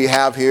Bible that we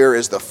have here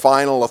is the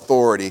final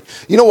authority.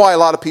 You know why a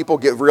lot of people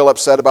get real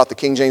upset about the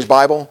King James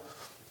Bible?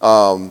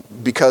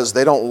 Because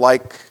they don't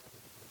like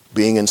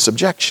being in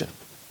subjection.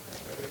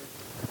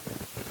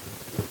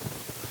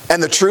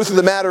 And the truth of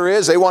the matter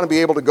is, they want to be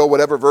able to go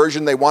whatever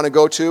version they want to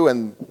go to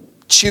and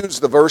choose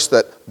the verse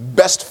that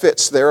best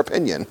fits their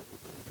opinion.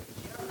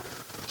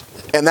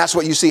 And that's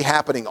what you see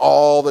happening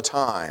all the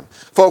time.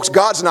 Folks,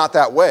 God's not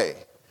that way.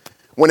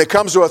 When it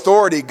comes to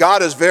authority,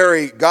 God is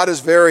very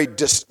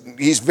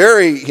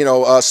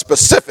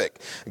specific.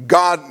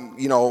 God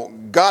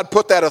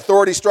put that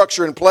authority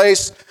structure in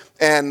place.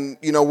 And,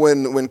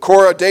 when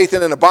Korah,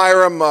 Dathan, and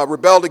Abiram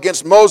rebelled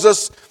against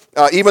Moses,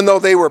 even though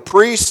they were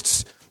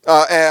priests,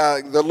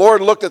 the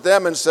Lord looked at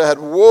them and said,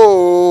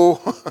 whoa,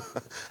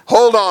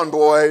 hold on,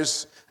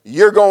 boys.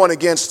 You're going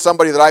against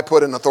somebody that I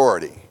put in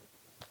authority.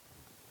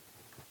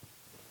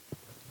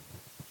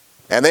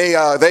 And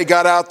they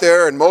got out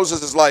there, and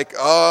Moses is like,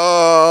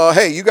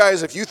 hey, you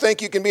guys, if you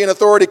think you can be an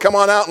authority, come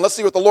on out and let's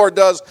see what the Lord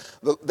does.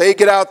 They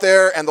get out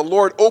there, and the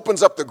Lord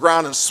opens up the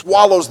ground and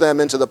swallows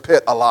them into the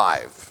pit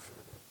alive.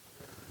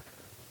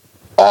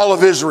 All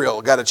of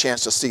Israel got a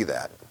chance to see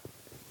that.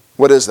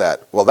 What is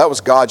that? Well, that was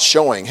God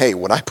showing, hey,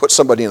 when I put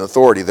somebody in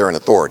authority, they're in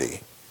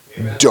authority.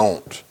 Amen.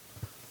 Don't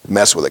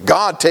mess with it.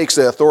 God takes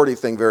the authority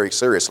thing very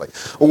seriously.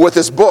 Well, with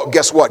this book,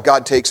 guess what?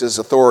 God takes his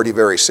authority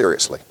very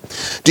seriously.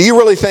 Do you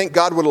really think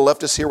God would have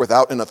left us here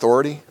without an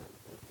authority?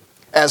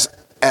 As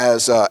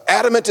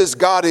adamant as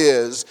God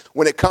is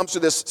when it comes to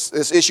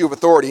this issue of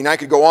authority, and I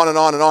could go on and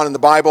on and on in the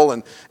Bible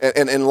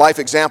and life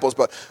examples,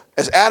 but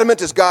as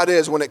adamant as God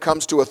is when it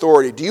comes to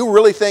authority, do you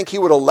really think he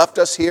would have left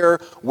us here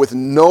with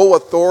no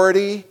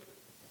authority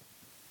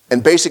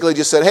and basically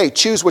just said, hey,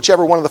 choose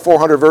whichever one of the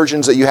 400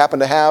 versions that you happen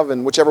to have,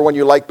 and whichever one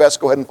you like best,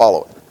 go ahead and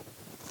follow it?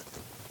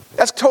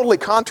 That's totally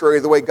contrary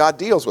to the way God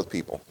deals with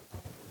people,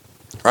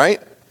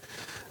 right?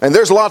 And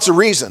there's lots of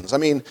reasons. I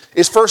mean,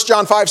 is 1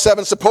 John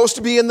 5:7 supposed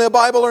to be in the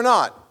Bible or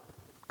not?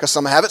 Because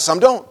some have it, some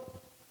don't.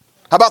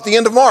 How about the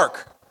end of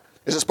Mark?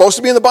 Is it supposed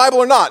to be in the Bible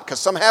or not? Because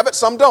some have it,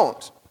 some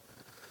don't.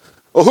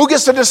 Well, who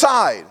gets to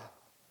decide?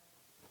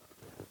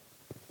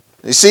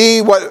 You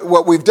see,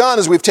 what we've done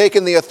is we've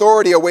taken the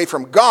authority away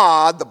from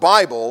God, the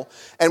Bible,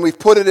 and we've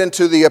put it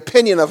into the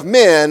opinion of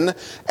men,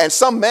 and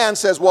some man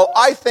says, well,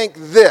 I think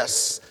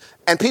this,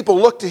 and people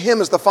look to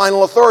him as the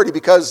final authority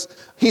because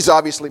he's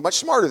obviously much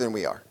smarter than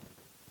we are.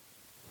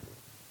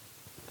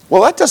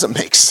 Well, that doesn't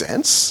make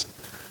sense.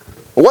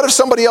 Well, what if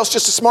somebody else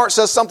just as smart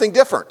says something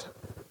different?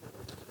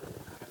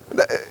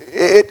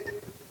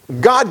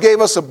 God gave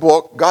us a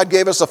book, God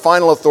gave us a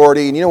final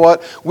authority, and you know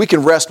what? We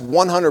can rest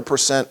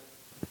 100%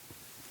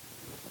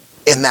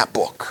 in that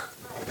book.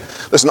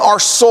 Listen, our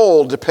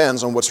soul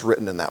depends on what's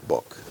written in that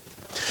book.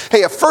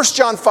 Hey, if 1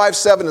 John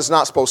 5:7 is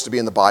not supposed to be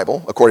in the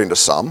Bible, according to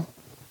some,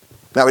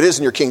 now it is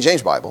in your King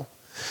James Bible.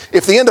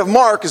 If the end of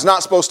Mark is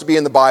not supposed to be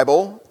in the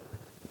Bible,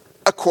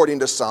 according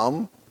to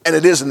some, and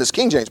it is in this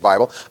King James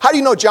Bible, how do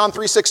you know John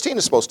 3:16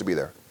 is supposed to be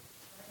there?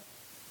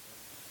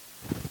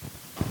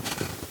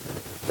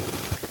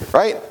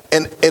 Right?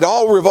 And it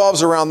all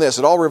revolves around this.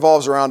 It all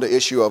revolves around the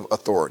issue of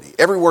authority.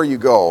 Everywhere you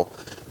go,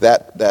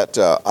 that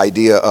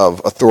idea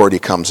of authority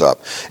comes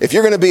up. If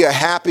you're going to be a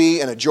happy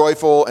and a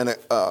joyful and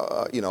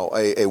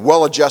a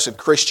well-adjusted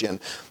Christian,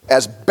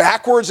 as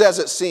backwards as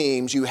it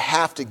seems, you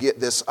have to get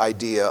this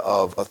idea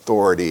of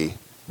authority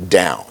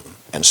down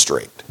and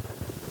straight.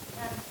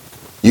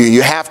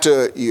 You have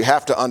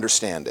to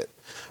understand it,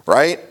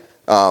 right?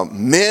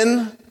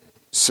 Men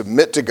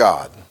submit to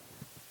God,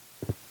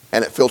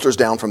 and it filters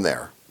down from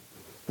there.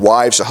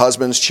 Wives to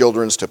husbands,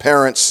 children to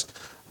parents,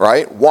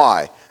 right?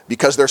 Why?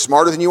 Because they're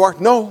smarter than you are?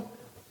 No.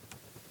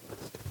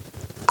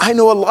 I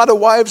know a lot of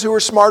wives who are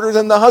smarter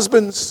than the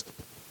husbands.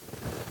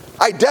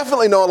 I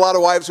definitely know a lot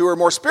of wives who are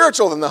more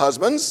spiritual than the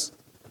husbands.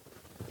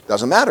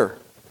 Doesn't matter.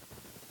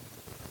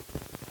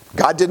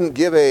 God didn't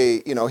give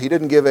a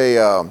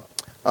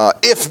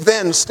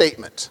if-then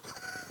statement.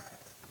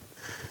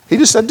 He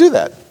just said do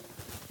that.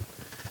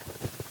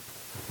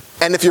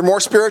 And if you're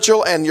more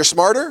spiritual and you're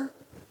smarter,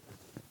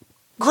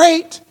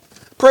 great.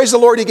 Praise the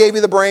Lord, he gave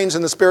you the brains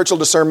and the spiritual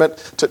discernment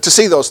to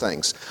see those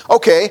things.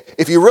 Okay,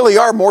 if you really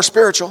are more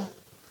spiritual,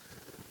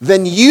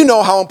 then you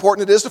know how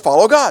important it is to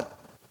follow God.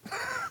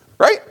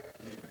 Right?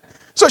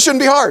 So it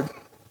shouldn't be hard.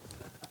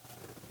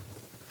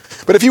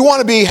 But if you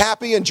want to be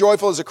happy and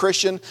joyful as a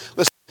Christian,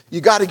 listen,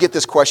 you got to get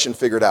this question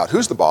figured out.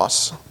 Who's the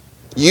boss?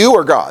 You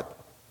or God?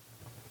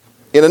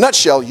 In a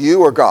nutshell,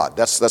 you or God.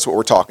 That's what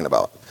we're talking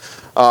about.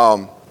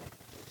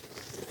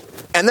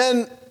 And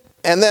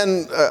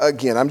then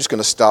again, I'm just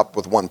going to stop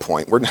with one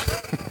point.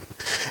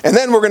 And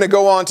then we're going to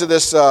go on to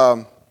this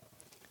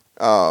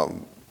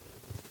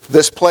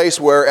this place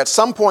where at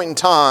some point in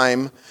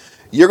time,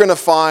 you're going to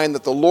find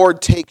that the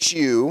Lord takes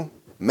you,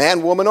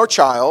 man, woman, or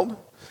child,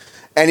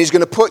 and he's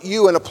going to put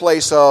you in a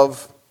place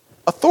of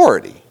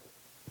authority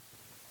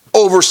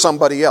over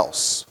somebody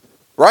else.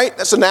 Right?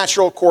 That's a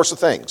natural course of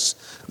things.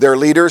 There are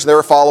leaders, there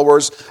are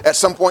followers. At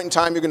some point in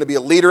time, you're going to be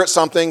a leader at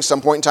something.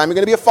 Some point in time, you're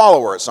going to be a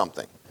follower at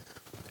something.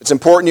 It's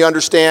important you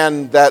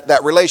understand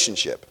that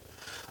relationship.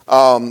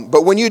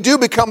 But when you do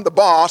become the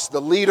boss, the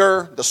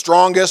leader, the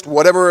strongest,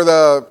 whatever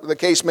the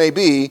case may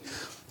be,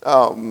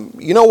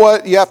 you know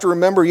what you have to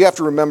remember? You have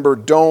to remember,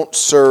 don't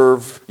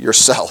serve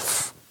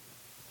yourself.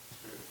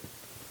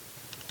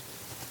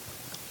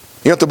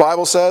 You know what the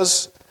Bible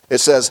says? It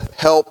says,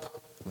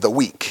 help the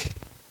weak.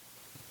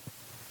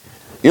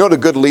 You know what a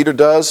good leader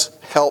does?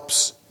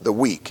 Helps the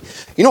weak.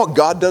 You know what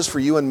God does for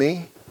you and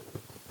me?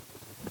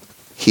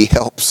 He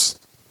helps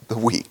the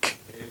weak.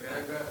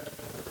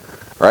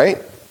 Right?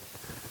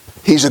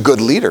 He's a good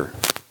leader.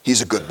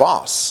 He's a good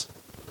boss.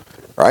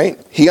 Right?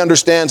 He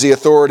understands the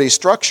authority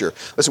structure.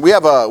 Listen, we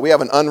have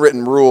an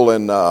unwritten rule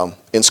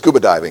in scuba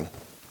diving.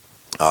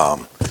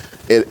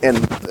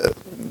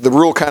 the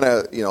rule kind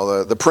of,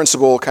 the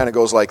principle kind of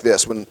goes like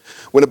this. When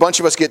a bunch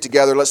of us get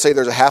together, let's say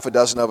there's a half a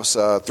dozen of us,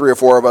 3 or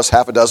 4 of us,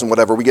 half a dozen,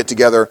 whatever, we get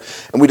together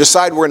and we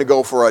decide we're going to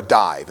go for a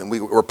dive. And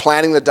we're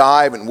planning the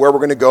dive and where we're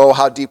going to go,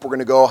 how deep we're going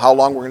to go, how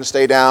long we're going to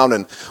stay down,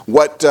 and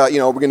what,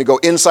 we're going to go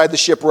inside the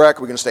shipwreck,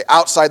 we're going to stay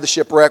outside the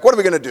shipwreck. What are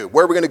we going to do?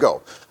 Where are we going to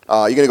go?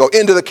 You're going to go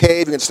into the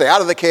cave, you're going to stay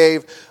out of the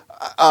cave.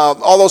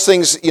 All those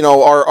things,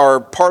 are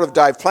part of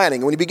dive planning.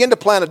 And when you begin to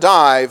plan a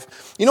dive,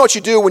 what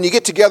you do when you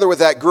get together with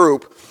that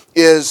group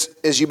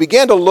is you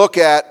begin to look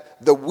at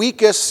the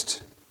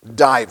weakest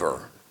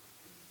diver.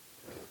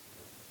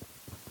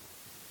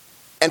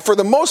 And for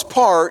the most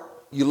part,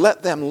 you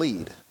let them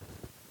lead.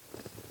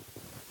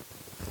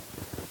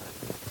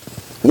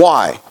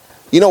 Why?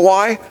 You know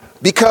why?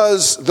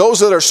 Because those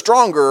that are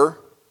stronger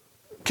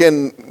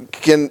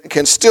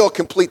can still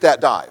complete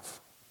that dive.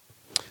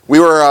 We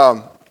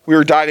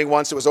were diving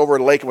once. It was over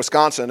at a lake in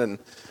Wisconsin, and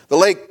the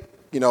lake,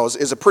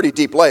 is a pretty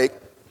deep lake.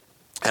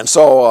 And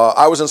so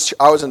I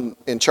was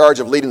in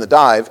charge of leading the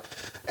dive.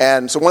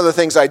 And so one of the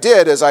things I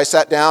did is I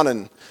sat down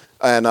and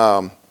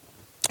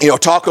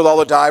talked with all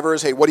the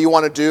divers. Hey, what do you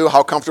want to do?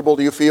 How comfortable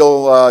do you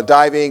feel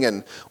diving?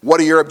 And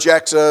what are your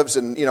objectives?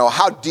 And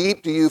how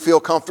deep do you feel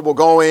comfortable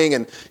going?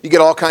 And you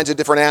get all kinds of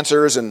different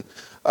answers. And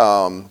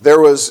there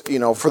was,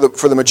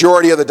 for the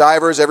majority of the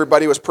divers,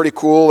 everybody was pretty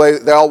cool.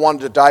 They all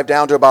wanted to dive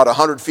down to about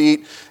 100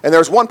 feet. And there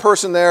was one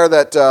person there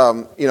that,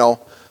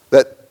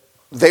 that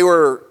they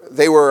were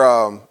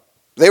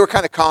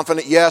kind of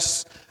confident.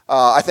 Yes,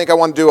 I think I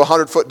want to do a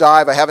 100-foot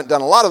dive. I haven't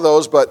done a lot of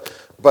those, but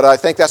I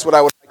think that's what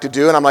I would like to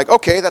do. And I'm like,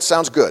 okay, that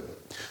sounds good.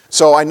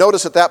 So I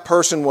noticed that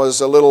person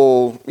was a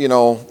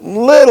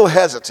little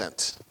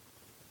hesitant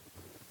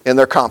in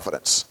their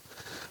confidence.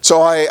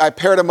 So I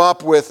paired him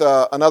up with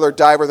another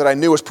diver that I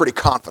knew was pretty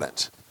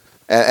confident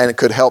and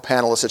could help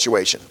handle the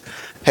situation.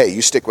 Hey,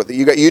 you stick with it.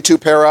 You two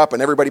pair up,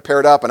 and everybody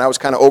paired up, and I was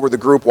kind of over the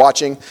group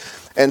watching.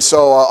 And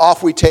so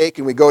off we take,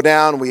 and we go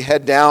down, and we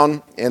head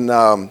down, and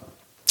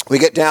we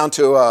get down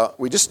to,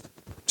 we just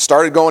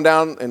started going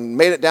down and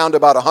made it down to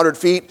about 100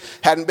 feet.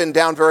 Hadn't been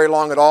down very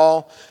long at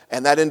all,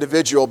 and that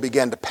individual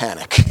began to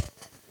panic.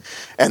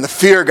 And the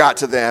fear got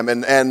to them,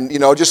 and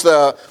just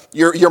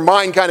your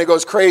mind kind of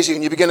goes crazy,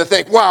 and you begin to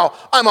think, wow,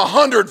 I'm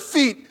 100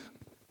 feet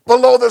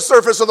below the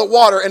surface of the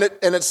water,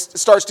 and it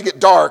starts to get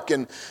dark,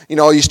 and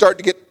you start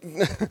to get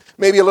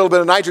maybe a little bit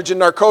of nitrogen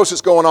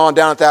narcosis going on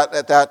down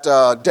at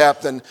that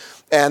depth,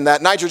 and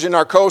that nitrogen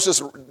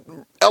narcosis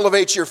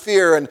elevates your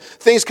fear, and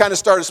things kind of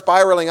started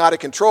spiraling out of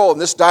control, and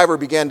this diver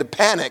began to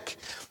panic.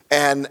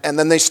 And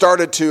then they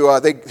started to,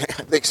 they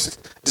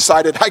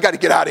decided, I got to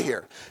get out of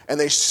here. And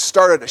they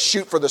started to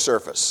shoot for the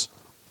surface.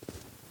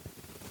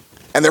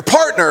 And their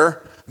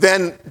partner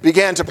then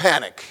began to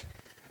panic.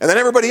 And then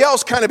everybody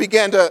else kind of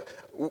began to,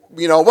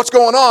 what's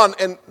going on?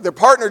 And their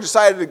partner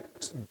decided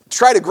to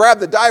try to grab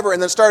the diver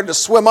and then started to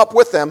swim up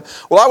with them.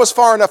 Well, I was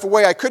far enough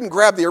away, I couldn't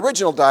grab the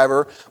original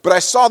diver, but I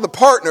saw the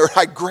partner,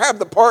 I grabbed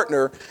the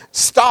partner,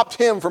 stopped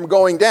him from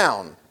going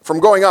down, from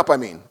going up,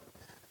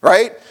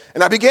 right?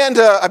 And I began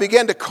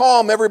to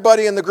calm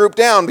everybody in the group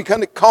down,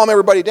 began to calm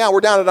everybody down. We're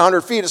down at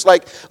 100 feet. It's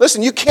like,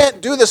 listen, you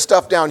can't do this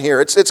stuff down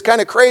here. It's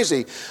kind of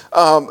crazy.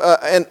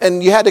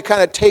 And you had to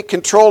kind of take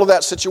control of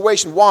that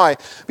situation. Why?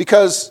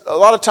 Because a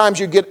lot of times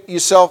you get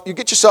yourself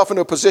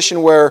into a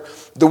position where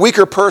the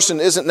weaker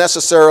person isn't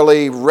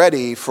necessarily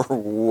ready for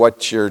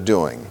what you're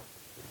doing.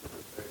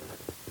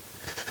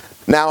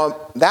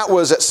 Now, that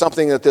was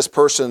something that this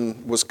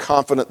person was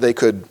confident they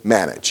could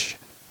manage.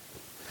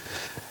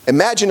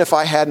 Imagine if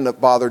I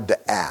hadn't bothered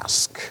to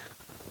ask.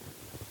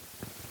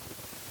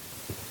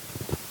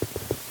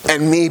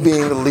 And me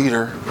being the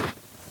leader,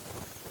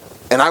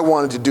 and I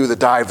wanted to do the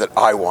dive that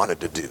I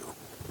wanted to do.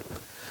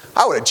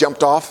 I would have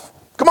jumped off.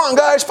 Come on,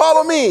 guys,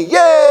 follow me.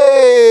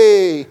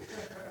 Yay!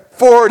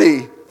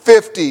 40,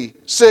 50,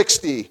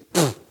 60.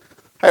 I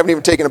haven't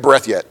even taken a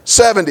breath yet.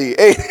 70,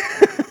 80.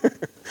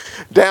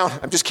 Down.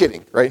 I'm just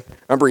kidding, right?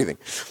 I'm breathing.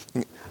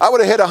 I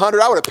would have hit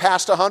 100. I would have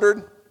passed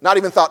 100. Not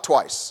even thought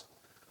twice.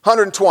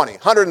 120,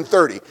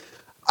 130.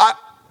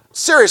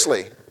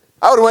 Seriously,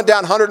 I would have went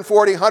down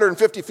 140,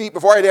 150 feet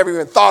before I'd ever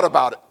even thought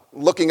about it,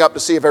 looking up to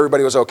see if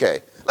everybody was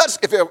okay.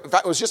 If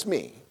it was just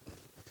me.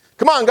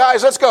 Come on,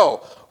 guys, let's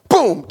go.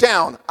 Boom,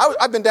 down.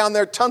 I've been down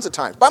there tons of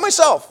times by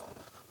myself.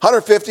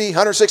 150,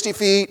 160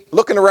 feet,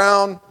 looking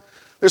around.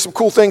 There's some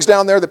cool things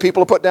down there that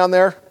people have put down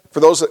there for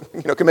those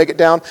that can make it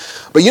down.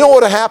 But you know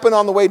what would have happened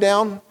on the way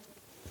down?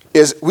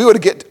 Is we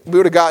would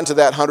have gotten to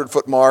that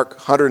 100-foot mark,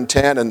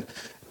 110,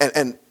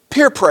 and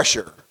peer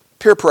pressure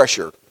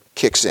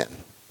kicks in.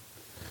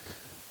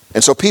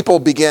 And so people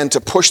begin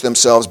to push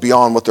themselves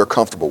beyond what they're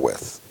comfortable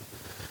with.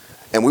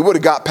 And we would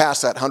have got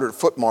past that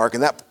 100-foot mark,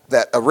 and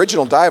that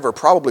original diver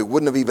probably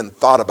wouldn't have even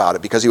thought about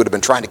it because he would have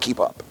been trying to keep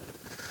up.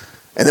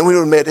 And then we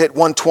would have hit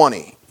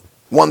 120,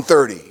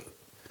 130.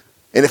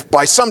 And if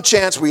by some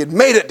chance we had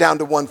made it down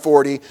to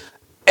 140,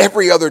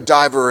 every other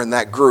diver in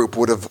that group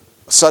would have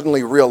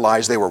suddenly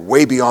realized they were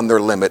way beyond their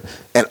limit,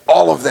 and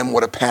all of them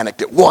would have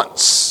panicked at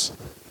once.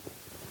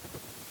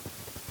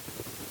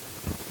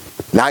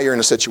 Now you're in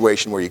a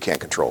situation where you can't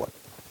control it.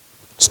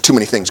 There's too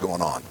many things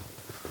going on.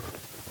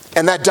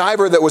 And that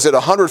diver that was at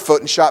 100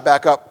 foot and shot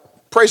back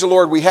up, praise the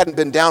Lord, we hadn't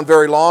been down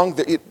very long.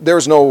 There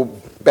was no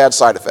bad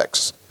side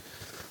effects.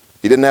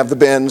 He didn't have the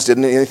bends,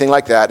 didn't anything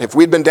like that. If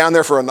we'd been down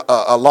there for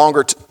a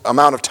longer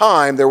amount of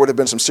time, there would have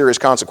been some serious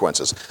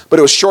consequences. But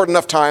it was short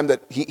enough time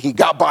that he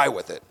got by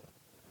with it.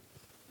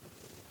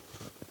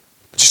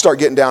 But you start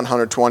getting down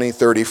 120,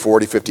 30,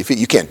 40, 50 feet,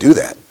 you can't do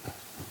that.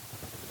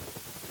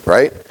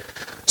 Right?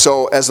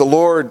 So as the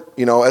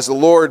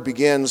Lord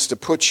begins to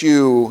put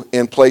you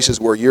in places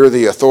where you're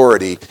the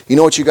authority, you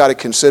know what you got to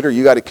consider?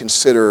 You got to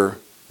consider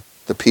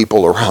the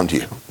people around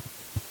you.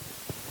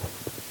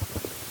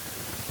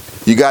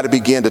 You got to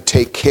begin to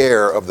take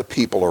care of the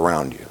people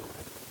around you.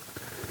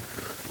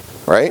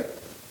 Right?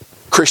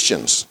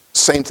 Christians,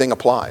 same thing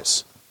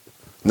applies.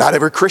 Not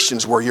every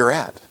Christian's where you're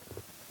at.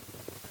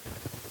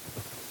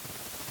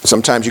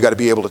 Sometimes you got to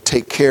be able to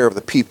take care of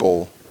the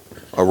people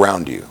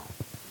around you.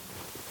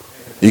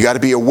 You got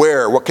to be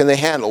aware, what can they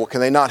handle, what can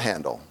they not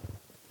handle?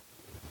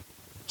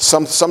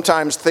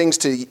 Sometimes things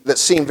that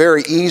seem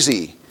very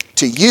easy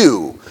to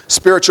you,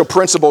 spiritual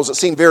principles that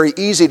seem very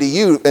easy to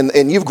you,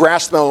 and you've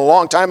grasped them a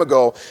long time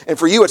ago, and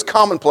for you it's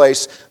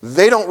commonplace,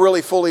 they don't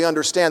really fully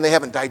understand, they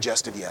haven't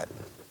digested yet.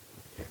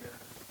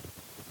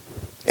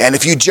 And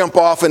if you jump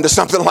off into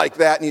something like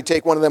that and you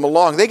take one of them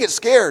along, they get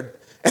scared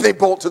and they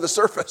bolt to the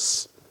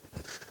surface.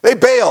 They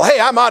bail. Hey,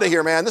 I'm out of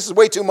here, man. This is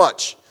way too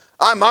much.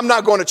 I'm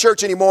not going to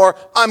church anymore.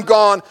 I'm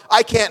gone.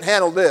 I can't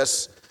handle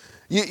this.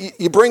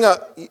 You bring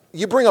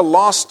a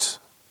lost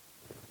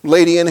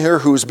lady in here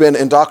who's been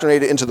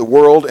indoctrinated into the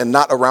world and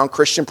not around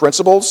Christian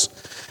principles.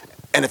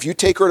 And if you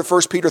take her to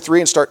 1 Peter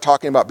 3 and start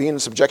talking about being in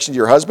subjection to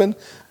your husband,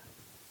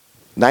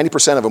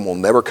 90% of them will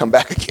never come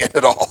back again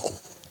at all.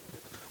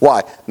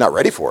 Why? Not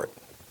ready for it.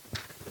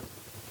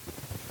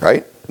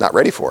 Right? Not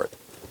ready for it.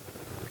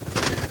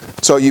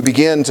 So you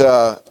begin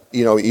to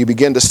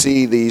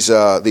see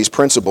these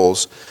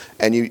principles,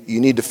 and you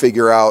need to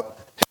figure out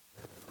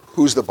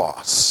who's the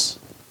boss.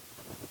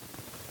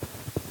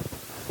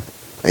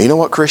 And you know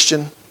what,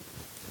 Christian?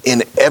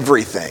 In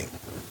everything,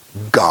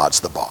 God's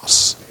the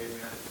boss.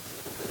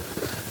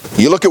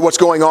 You look at what's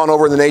going on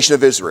over in the nation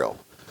of Israel.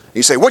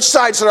 You say, which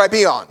side should I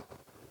be on?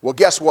 Well,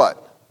 guess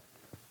what?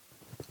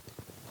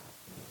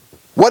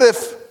 What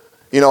if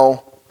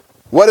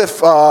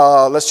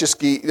let's just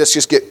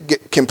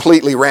get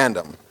completely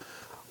random.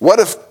 What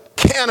if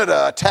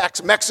Canada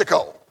attacks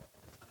Mexico?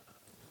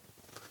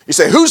 You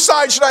say, whose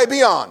side should I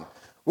be on?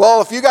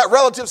 Well, if you got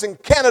relatives in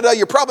Canada,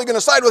 you're probably going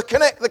to side with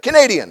the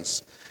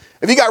Canadians.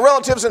 If you got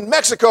relatives in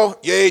Mexico,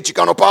 yay,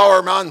 Chicano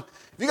power, man.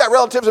 If you got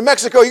relatives in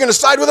Mexico, you're going to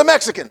side with the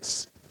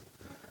Mexicans.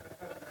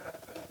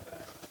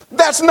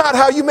 That's not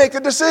how you make a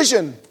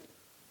decision.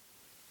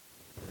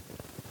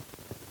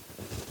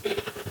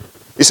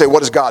 You say, what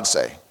does God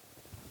say?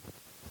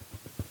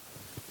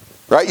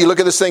 Right? You look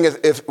at this thing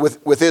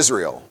with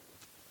Israel.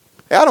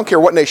 Hey, I don't care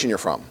what nation you're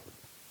from.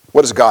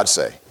 What does God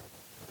say?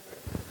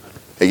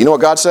 Hey, you know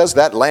what God says?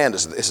 That land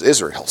is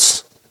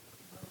Israel's.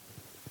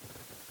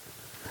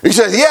 He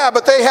says, yeah,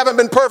 but they haven't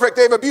been perfect.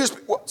 They've abused.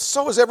 Well,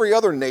 so is every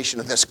other nation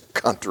in this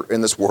country,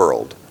 in this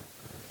world.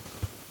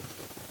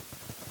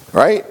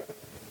 Right?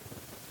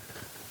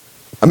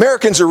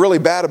 Americans are really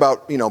bad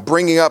about,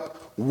 bringing up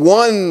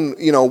one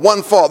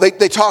fault.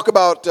 They talk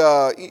about,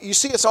 you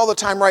see this all the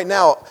time right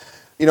now.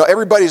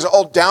 Everybody's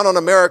all down on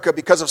America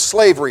because of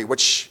slavery,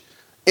 which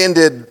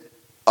ended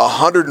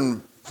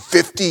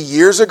 150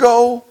 years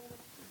ago.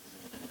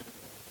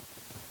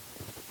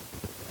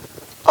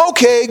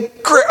 Okay,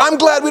 great. I'm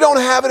glad we don't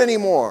have it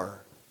anymore.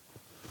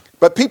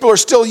 But people are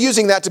still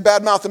using that to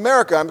badmouth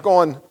America. I'm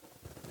going,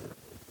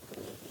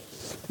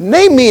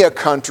 name me a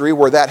country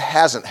where that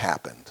hasn't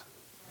happened.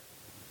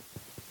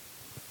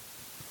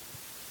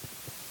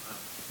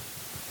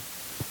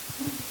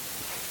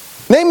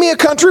 Name me a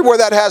country where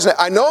that hasn't.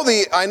 I know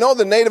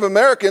the Native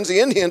Americans, the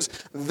Indians,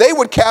 they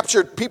would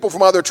capture people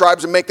from other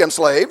tribes and make them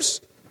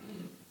slaves.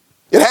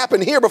 It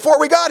happened here before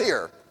we got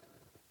here.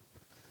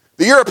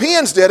 The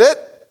Europeans did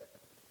it.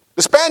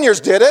 The Spaniards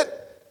did it.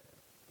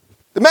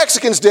 The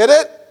Mexicans did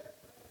it.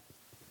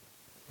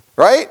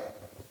 Right?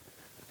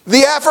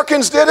 The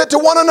Africans did it to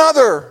one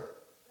another.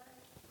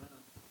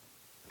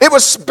 It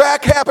was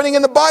back happening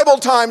in the Bible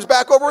times,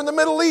 back over in the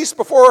Middle East,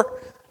 before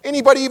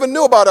anybody even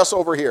knew about us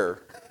over here.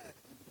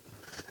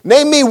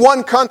 Name me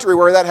one country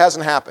where that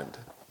hasn't happened.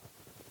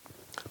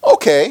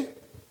 Okay.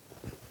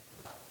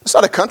 It's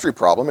not a country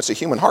problem, it's a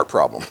human heart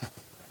problem.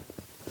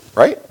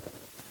 Right?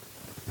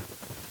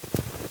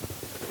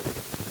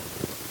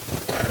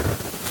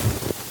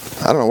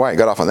 I don't know why I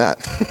got off on that.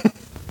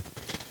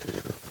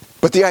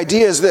 But the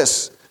idea is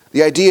this.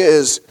 The idea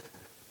is,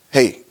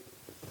 hey,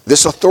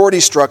 this authority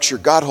structure,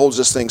 God holds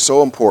this thing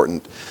so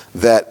important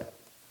that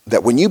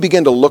when you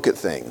begin to look at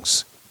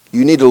things,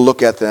 you need to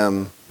look at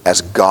them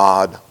as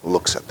God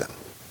looks at them.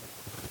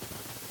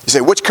 You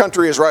say, which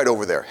country is right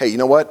over there? Hey, you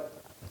know what?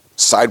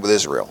 Side with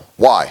Israel.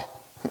 Why?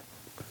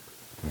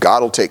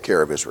 God will take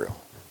care of Israel.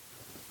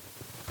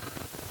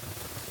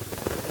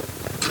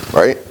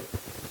 Right?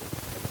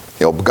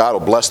 God will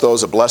bless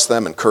those that bless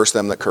them and curse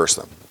them that curse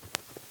them.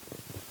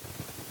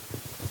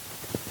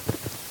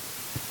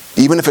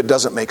 Even if it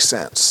doesn't make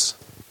sense.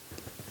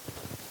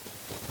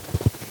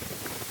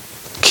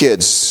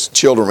 Kids,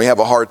 children, we have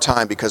a hard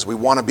time because we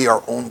want to be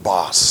our own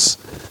boss.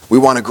 We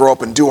want to grow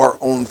up and do our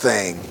own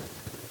thing.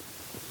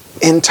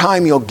 In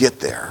time, you'll get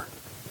there.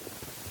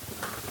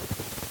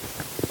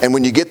 And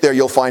when you get there,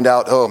 you'll find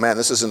out, oh man,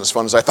 this isn't as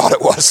fun as I thought it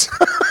was.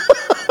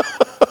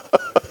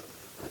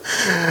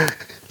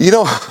 You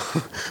know,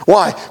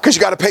 why? Because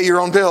you got to pay your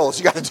own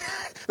bills.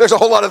 There's a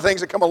whole lot of things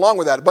that come along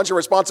with that, a bunch of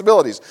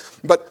responsibilities.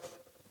 But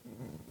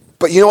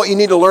you know what you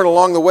need to learn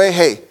along the way?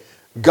 Hey,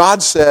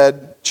 God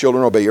said,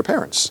 children, obey your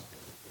parents.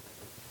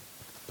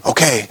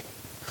 Okay,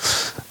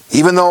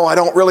 even though I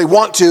don't really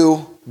want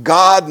to,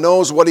 God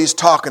knows what He's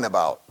talking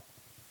about.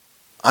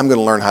 I'm going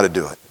to learn how to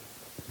do it.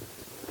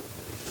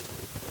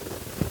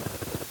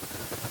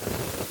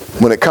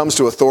 When it comes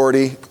to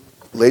authority,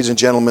 ladies and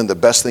gentlemen, the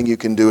best thing you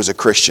can do as a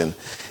Christian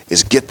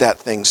is get that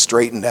thing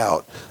straightened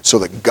out so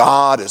that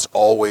God is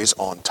always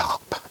on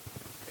top.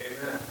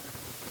 Amen.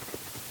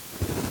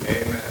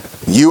 Amen.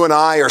 You and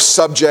I are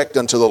subject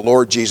unto the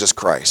Lord Jesus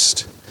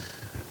Christ.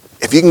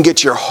 If you can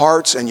get your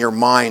hearts and your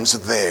minds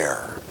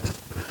there,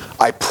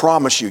 I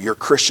promise you your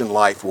Christian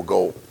life will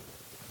go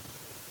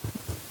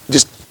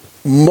just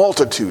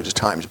multitudes of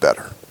times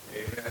better.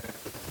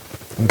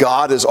 Amen.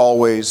 God is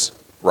always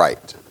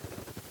right.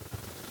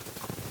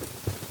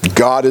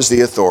 God is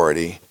the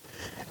authority.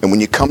 And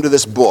when you come to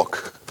this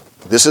book,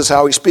 this is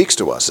how He speaks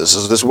to us. This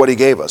is what He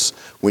gave us.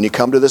 When you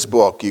come to this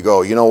book, you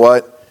go, you know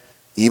what?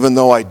 Even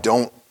though I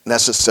don't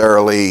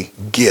necessarily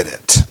get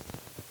it,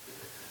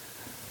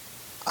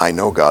 I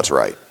know God's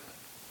right.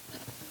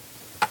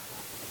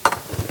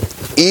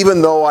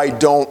 Even though I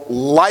don't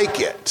like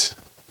it,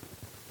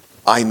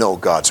 I know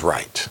God's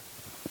right.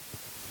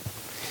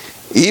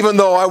 Even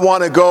though I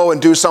want to go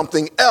and do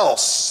something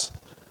else,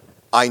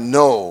 I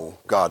know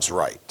God's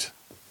right.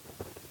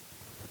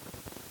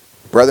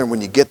 Brethren,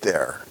 when you get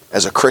there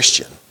as a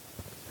Christian,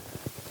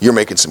 you're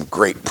making some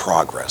great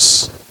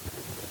progress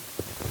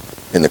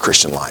in the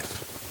Christian life.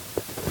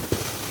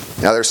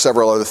 Now, there's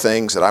several other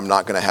things that I'm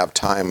not going to have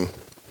time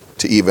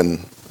to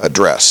even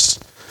address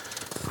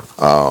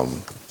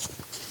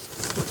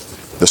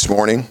this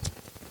morning.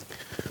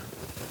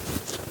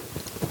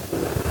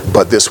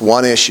 But this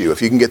one issue,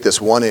 if you can get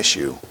this one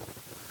issue,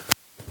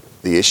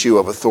 the issue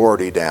of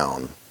authority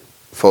down,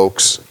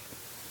 folks,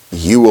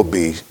 you will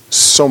be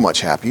so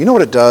much happier. You know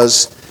what it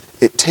does?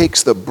 It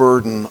takes the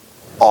burden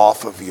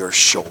off of your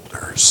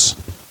shoulders.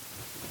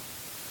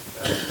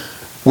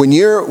 When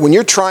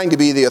you're trying to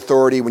be the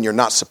authority when you're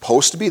not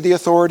supposed to be the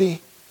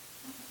authority,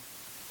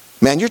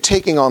 man, you're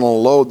taking on a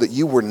load that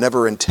you were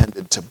never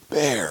intended to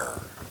bear.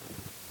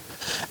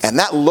 And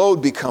that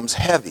load becomes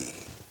heavy.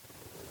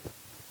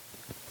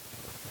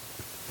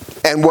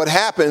 And what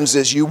happens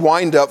is you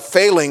wind up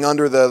failing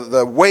under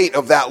the weight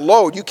of that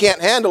load. You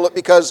can't handle it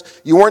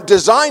because you weren't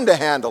designed to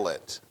handle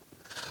it.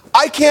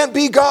 I can't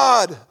be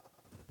God.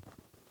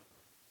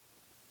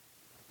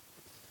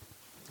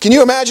 Can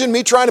you imagine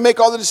me trying to make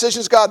all the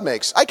decisions God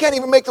makes? I can't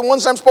even make the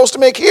ones I'm supposed to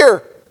make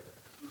here.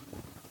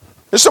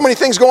 There's so many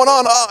things going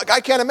on. I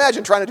can't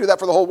imagine trying to do that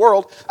for the whole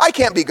world. I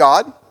can't be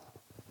God.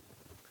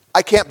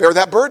 I can't bear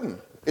that burden.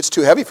 It's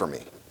too heavy for me.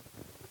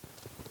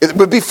 It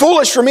would be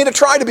foolish for me to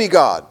try to be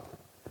God.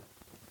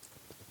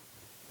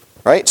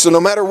 Right? So no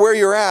matter where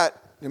you're at,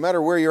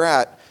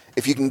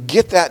 if you can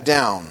get that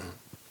down,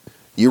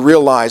 you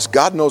realize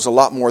God knows a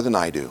lot more than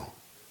I do.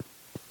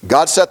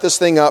 God set this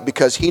thing up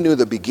because He knew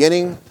the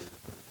beginning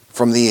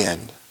from the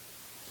end.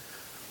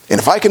 And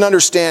if I can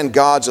understand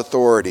God's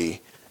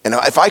authority, and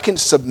if I can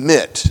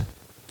submit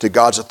to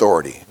God's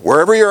authority,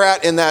 wherever you're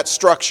at in that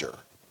structure,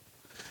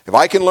 if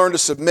I can learn to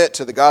submit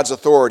to God's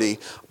authority,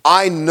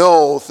 I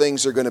know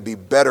things are going to be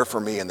better for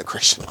me in the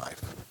Christian life.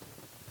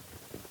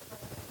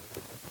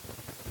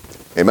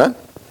 Amen?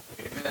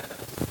 Amen.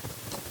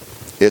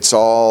 It's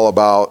all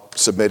about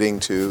submitting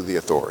to the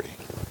authority.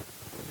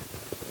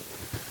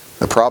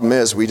 The problem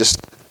is we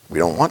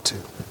don't want to.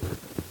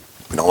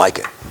 We don't like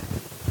it.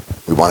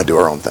 We want to do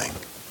our own thing.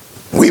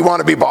 We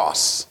want to be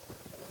boss.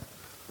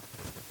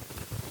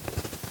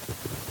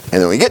 And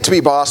then when we get to be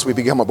boss, we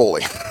become a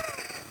bully.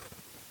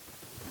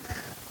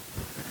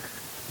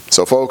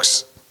 So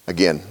folks,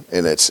 again,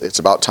 and it's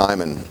about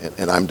time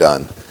and I'm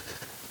done.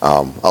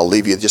 I'll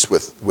leave you just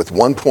with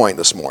one point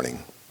this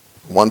morning.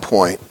 One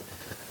point.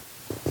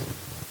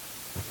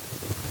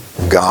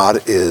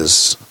 God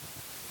is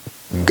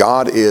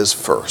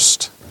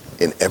first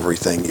in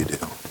everything you do.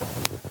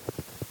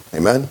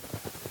 Amen?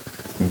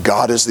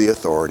 God is the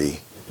authority.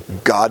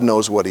 God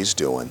knows what He's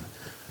doing.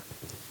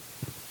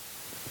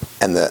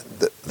 And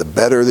the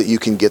better that you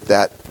can get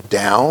that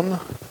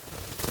down,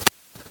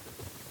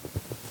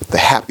 the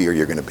happier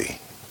you're going to be.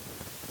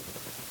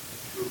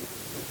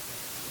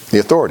 The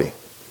authority.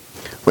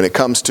 When it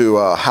comes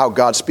to how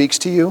God speaks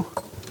to you,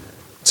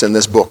 it's in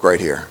this book right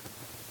here.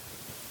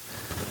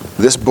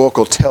 This book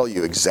will tell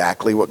you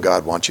exactly what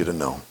God wants you to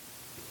know.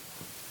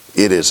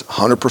 It is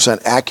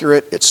 100%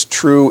 accurate. It's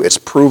true. It's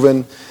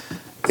proven.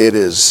 It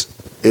is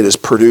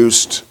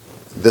produced,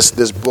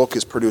 this book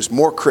has produced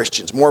more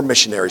Christians, more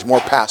missionaries, more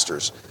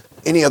pastors,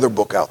 any other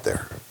book out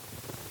there.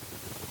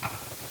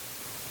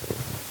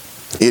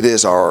 It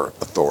is our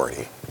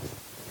authority.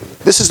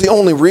 This is the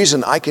only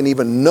reason I can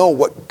even know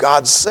what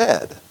God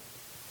said.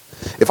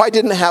 If I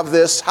didn't have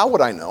this, how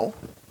would I know?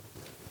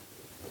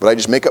 Would I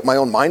just make up my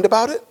own mind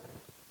about it?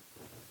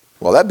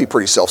 Well, that'd be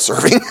pretty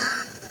self-serving.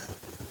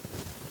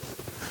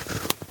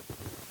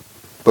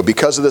 But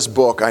because of this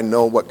book, I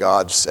know what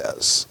God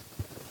says.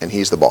 And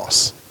He's the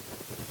boss.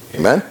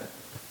 Amen?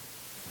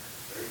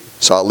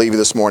 So I'll leave you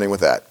this morning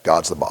with that.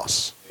 God's the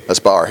boss. Let's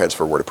bow our heads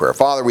for a word of prayer.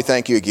 Father, we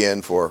thank you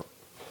again for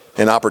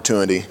an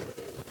opportunity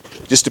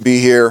just to be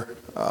here,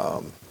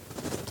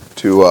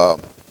 to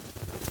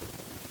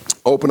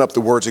open up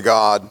the words of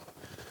God.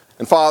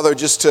 And Father,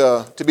 just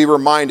to be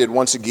reminded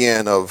once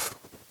again of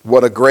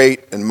what a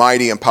great and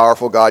mighty and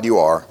powerful God you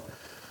are.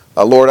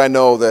 Lord, I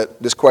know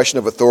that this question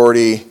of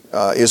authority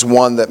is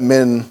one that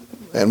men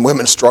and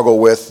women struggle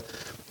with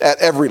at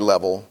every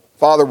level.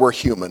 Father, we're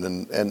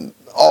human, and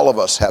all of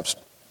us have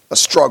a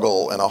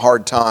struggle and a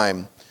hard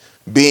time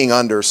being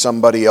under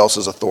somebody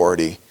else's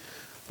authority.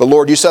 But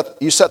Lord, you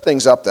set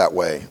things up that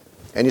way,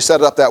 and you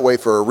set it up that way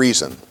for a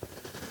reason.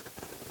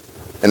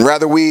 And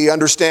whether we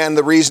understand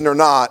the reason or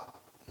not,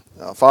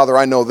 Father,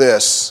 I know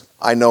this.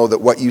 I know that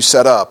what you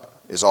set up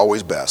is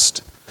always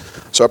best.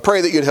 So I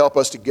pray that you'd help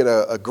us to get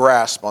a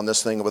grasp on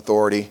this thing of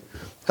authority.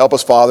 Help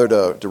us, Father,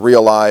 to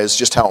realize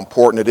just how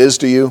important it is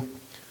to you.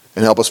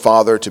 And help us,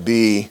 Father, to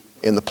be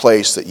in the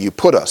place that you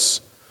put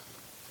us.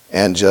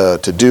 And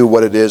to do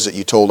what it is that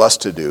you told us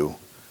to do.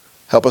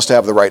 Help us to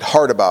have the right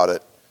heart about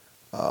it.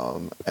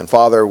 And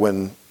Father,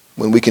 when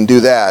we can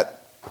do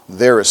that,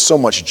 there is so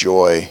much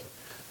joy.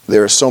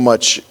 There is so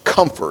much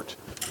comfort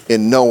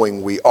in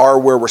knowing we are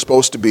where we're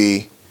supposed to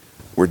be.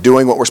 We're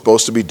doing what we're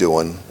supposed to be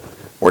doing.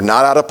 We're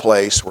not out of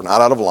place. We're not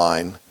out of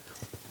line.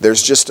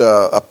 There's just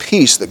a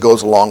peace that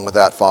goes along with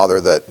that, Father,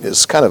 that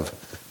is kind of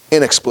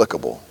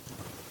inexplicable.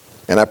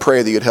 And I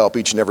pray that you'd help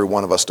each and every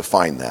one of us to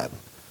find that.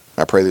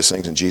 I pray these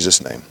things in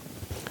Jesus' name.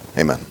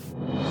 Amen.